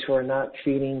to a place where we're not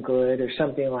feeling good or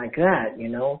something like that,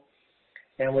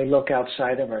 and we look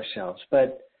outside of ourselves.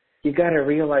 But you got to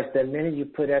realize the minute you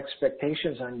put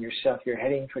expectations on yourself, you're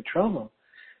heading for trouble,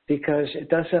 because it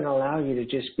doesn't allow you to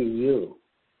just be you.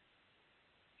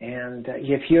 And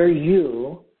if you're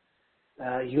you,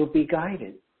 you'll be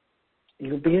guided.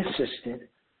 You'll be assisted.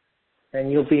 And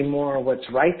you'll be more what's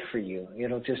right for you.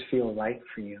 It'll just feel right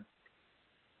for you.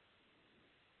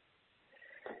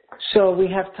 So we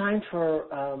have time for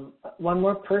one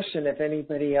more person. If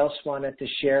anybody else wanted to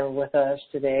share with us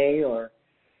today or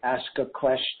ask a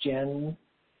question.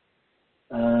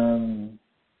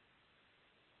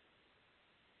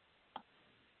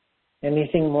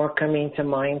 Anything more coming to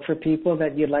mind for people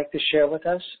that you'd like to share with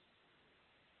us?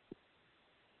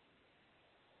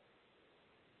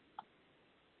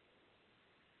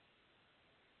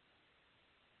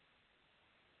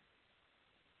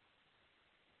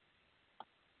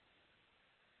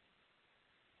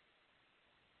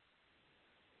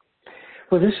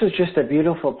 Well, this was just a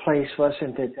beautiful place,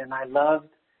 wasn't it? And I loved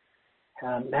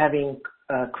having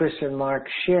Chris and Mark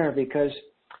share, because,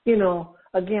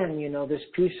 again, this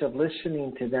piece of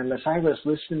listening to them, as I was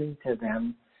listening to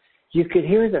them, you could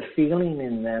hear the feeling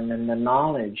in them and the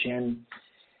knowledge. And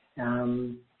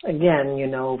again,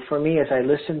 for me, as I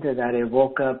listened to that, it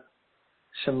woke up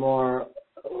some more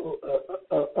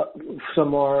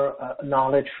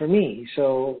knowledge for me.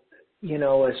 So,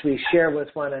 as we share with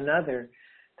one another,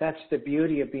 that's the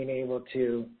beauty of being able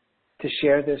to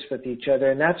share this with each other.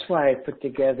 And that's why I put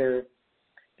together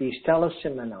these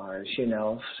teleseminars,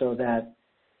 so that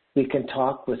we can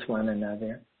talk with one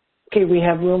another. Okay, we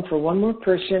have room for one more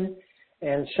person,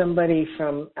 and somebody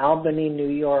from Albany, New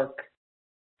York,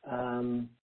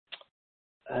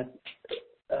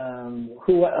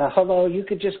 hello, you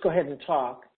could just go ahead and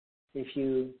talk if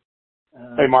you...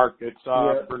 hey, Mark, it's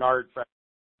Bernard.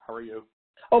 How are you?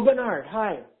 Oh, Bernard,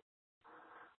 hi.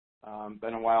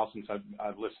 Been a while since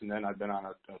I've listened in. I've been on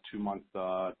a 2-month,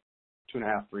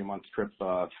 2.5, 3 month trip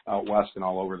out west and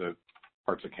all over the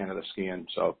parts of Canada skiing.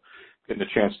 So getting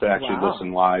a chance to actually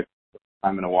listen live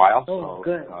time in a while. Oh, so,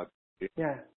 good.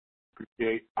 Yeah.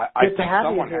 Appreciate. Good to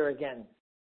have you here again.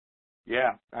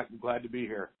 Yeah, I'm glad to be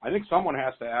here. I think someone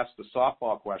has to ask the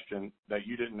softball question that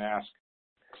you didn't ask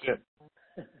Sid.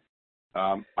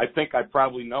 I think I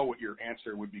probably know what your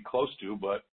answer would be close to,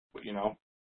 but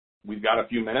we've got a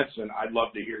few minutes, and I'd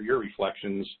love to hear your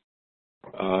reflections,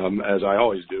 as I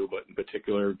always do, but in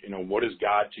particular, what is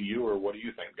God to you, or what do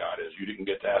you think God is? You didn't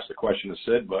get to ask the question to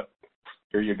Sid, but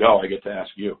here you go. I get to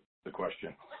ask you the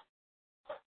question.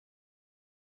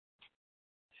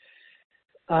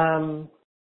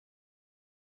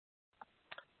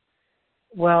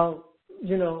 Well,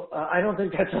 I don't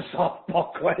think that's a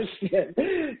softball question.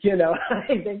 I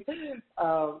think,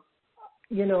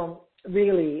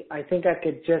 really, I think I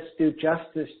could just do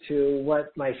justice to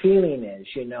what my feeling is,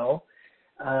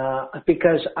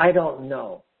 because I don't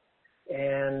know.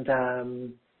 And,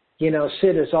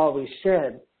 Sid has always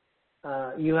said,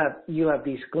 you have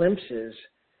these glimpses,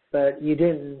 but you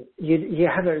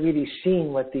haven't really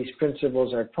seen what these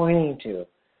principles are pointing to.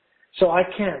 So I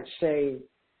can't say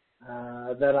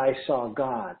that I saw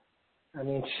God. I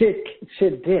mean,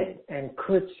 Sid did and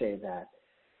could say that.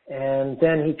 And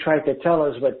then he tried to tell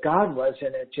us what God was,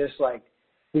 and it just like,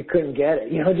 we couldn't get it.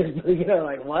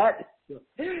 Like what?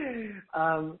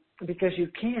 Because you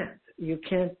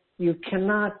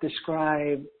cannot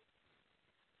describe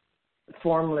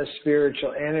formless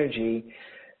spiritual energy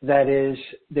that is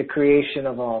the creation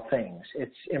of all things.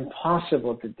 It's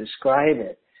impossible to describe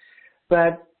it.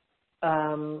 But,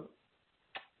 a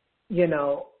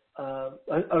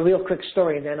real quick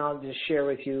story, and then I'll just share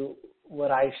with you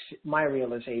my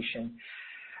realization.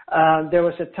 There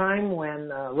was a time when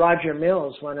Roger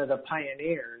Mills, one of the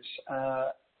pioneers,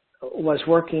 was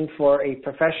working for a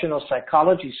professional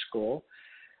psychology school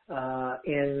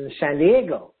in San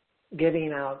Diego,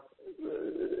 giving out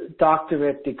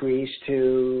doctorate degrees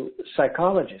to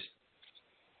psychologists.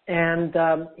 And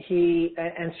he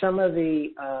and some of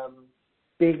the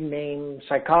big name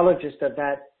psychologists of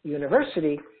that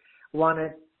university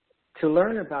wanted to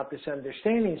learn about this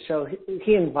understanding. So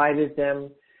he invited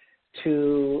them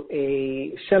to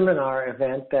a seminar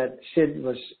event that Sid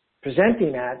was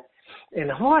presenting at in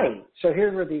Hawaii. So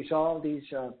here were all these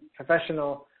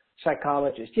professional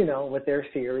psychologists, with their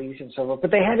theories and so forth,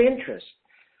 but they had interest.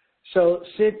 So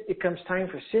it comes time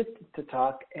for Sid to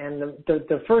talk, and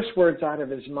the first words out of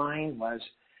his mind was,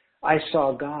 "I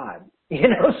saw God."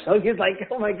 So he's like,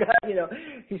 "Oh my God,"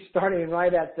 he's starting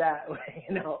right at that way,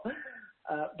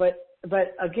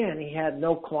 But again, he had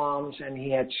no qualms and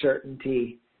he had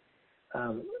certainty.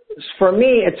 For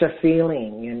me, it's a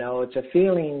feeling, it's a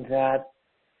feeling that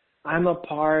I'm a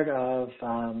part of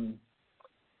an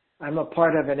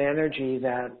energy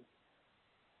that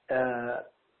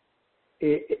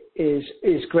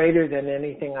is greater than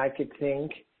anything I could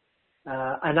think,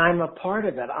 and I'm a part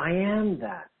of it. I am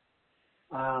that,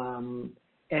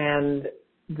 and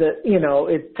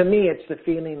to me, it's the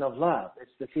feeling of love.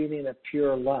 It's the feeling of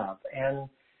pure love, and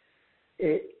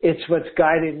it's what's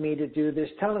guided me to do this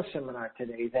teleseminar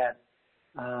today. That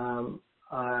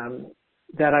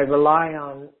I rely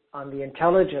on the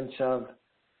intelligence of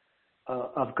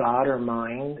God or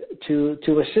mind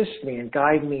to assist me and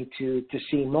guide me to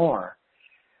see more.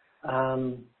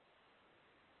 And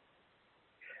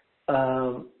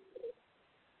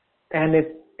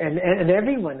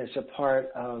everyone is a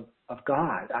part of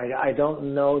God. I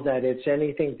don't know that it's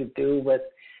anything to do with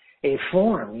a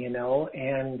form,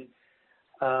 and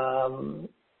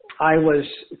I was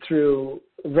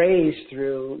raised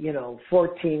through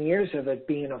 14 years of it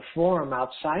being a form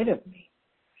outside of me.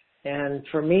 And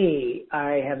for me,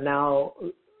 I have now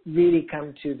really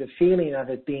come to the feeling of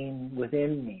it being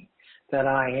within me, that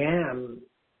I am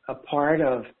a part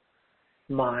of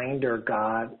mind or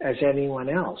God as anyone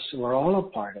else. We're all a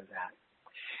part of that.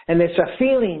 And it's a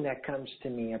feeling that comes to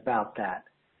me about that.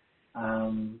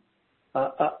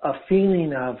 A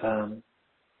feeling of,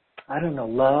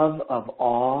 love, of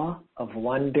awe, of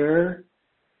wonder,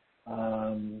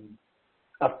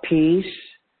 of peace,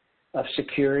 of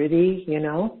security,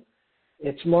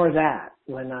 It's more that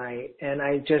and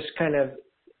I just kind of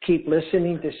keep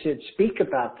listening to Sid speak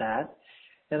about that,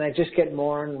 and I just get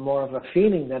more and more of a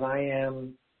feeling that I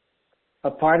am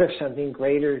a part of something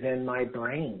greater than my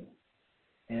brain.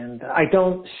 And I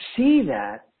don't see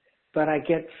that, but I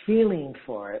get feeling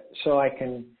for it, so I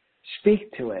can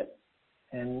speak to it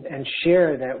and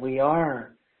share that we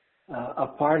are a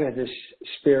part of this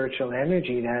spiritual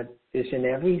energy that is in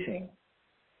everything.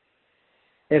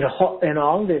 In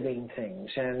all living things,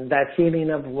 and that feeling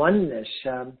of oneness.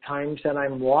 Times that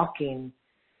I'm walking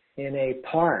in a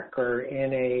park or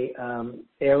in a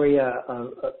area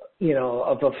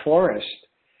of a forest,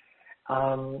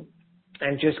 and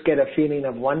just get a feeling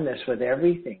of oneness with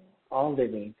everything, all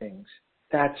living things.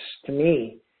 That's, to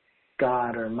me,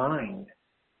 God or mind.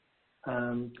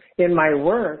 In my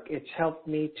work, it's helped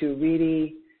me to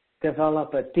really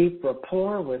develop a deep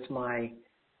rapport with my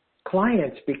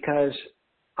clients, because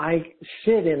I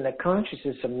sit in the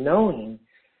consciousness of knowing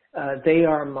they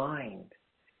are mind,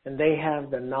 and they have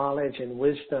the knowledge and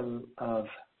wisdom of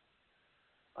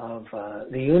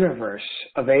the universe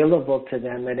available to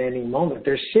them at any moment.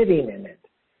 They're sitting in it.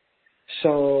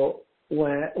 So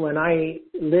when I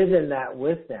live in that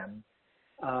with them,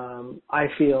 I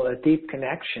feel a deep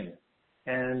connection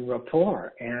and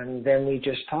rapport, and then we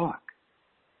just talk.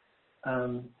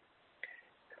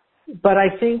 But I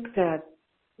think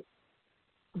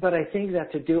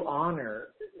that to do honor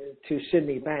to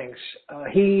Sydney Banks,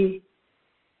 he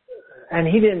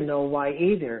didn't know why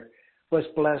either, was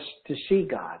blessed to see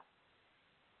God.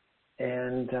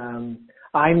 And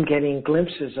I'm getting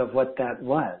glimpses of what that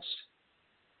was,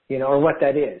 or what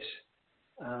that is.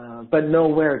 but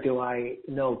nowhere do I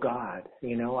know God.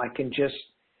 I can just,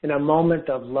 in a moment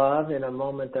of love, in a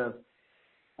moment of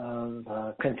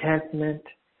contentment,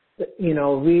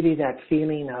 really that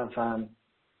feeling of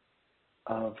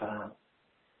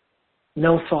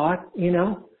no thought,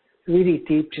 really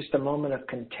deep, just a moment of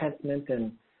contentment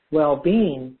and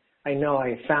well-being. I know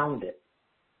I found it.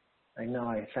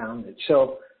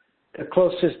 So the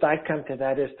closest I come to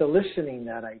that is the listening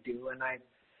that I do, and I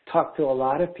talk to a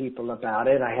lot of people about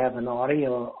it. I have an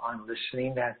audio on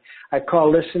listening that I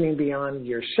call listening beyond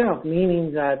yourself,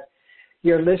 meaning that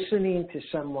you're listening to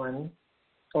someone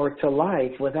or to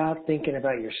life without thinking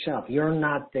about yourself. You're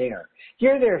not there.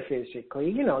 You're there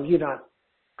physically. You're not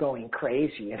going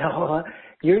crazy. You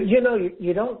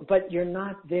don't. But you're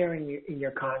not there in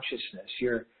your consciousness.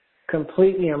 You're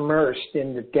completely immersed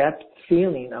in the depth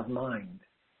feeling of mind.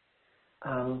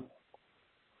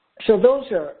 So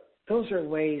those are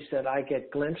ways that I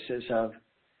get glimpses of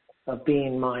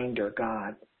being mind or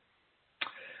God.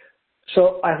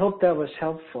 So I hope that was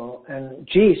helpful. And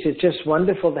geez, it's just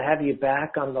wonderful to have you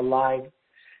back on the live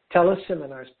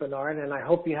teleseminars, Bernard. And I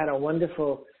hope you had a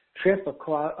wonderful trip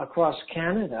across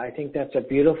Canada. I think that's a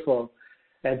beautiful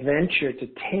adventure to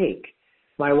take.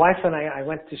 My wife and I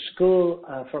went to school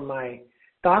for my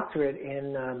doctorate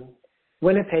in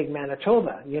Winnipeg,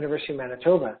 Manitoba, University of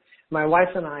Manitoba. My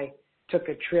wife and I took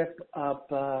a trip up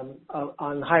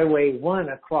on Highway 1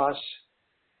 across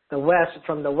the west,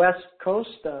 from the west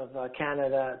coast of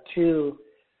Canada to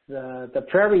the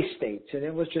prairie states, and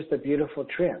it was just a beautiful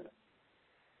trip.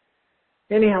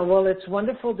 Anyhow, well, it's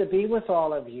wonderful to be with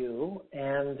all of you,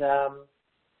 and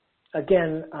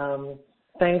again,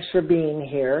 thanks for being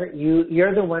here.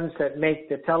 You're the ones that make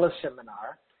the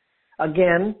teleseminar.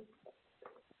 Again,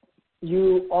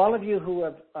 all of you who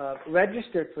have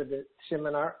registered for the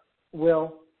seminar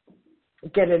will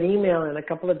get an email in a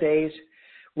couple of days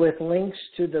with links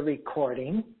to the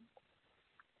recording.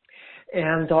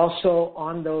 And also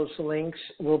on those links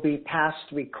will be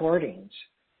past recordings.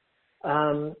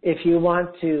 If you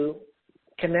want to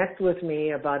connect with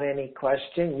me about any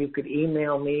question, you could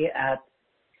email me at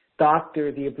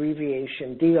Dr., the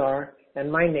abbreviation DR, and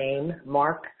my name,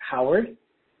 Mark Howard,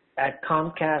 at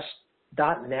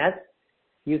Comcast.net.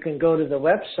 You can go to the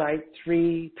website,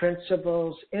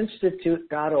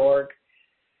 3principlesinstitute.org,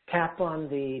 tap on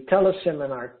the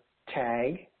teleseminar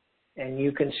tag, and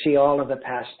you can see all of the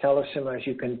past teleseminars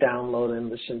you can download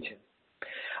and listen to.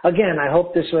 Again, I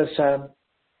hope this was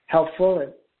helpful.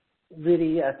 And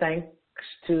really, thanks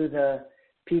to the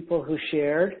people who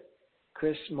shared,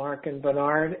 Chris, Mark, and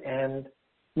Bernard, and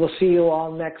we'll see you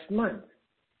all next month.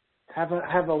 Have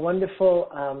a wonderful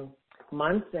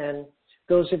month, and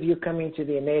those of you coming to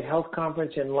the Innate Health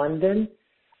Conference in London,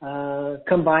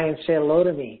 come by and say hello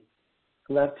to me.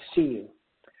 Love to see you.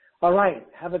 All right.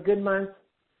 Have a good month.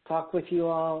 Talk with you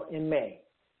all in May.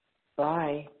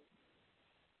 Bye.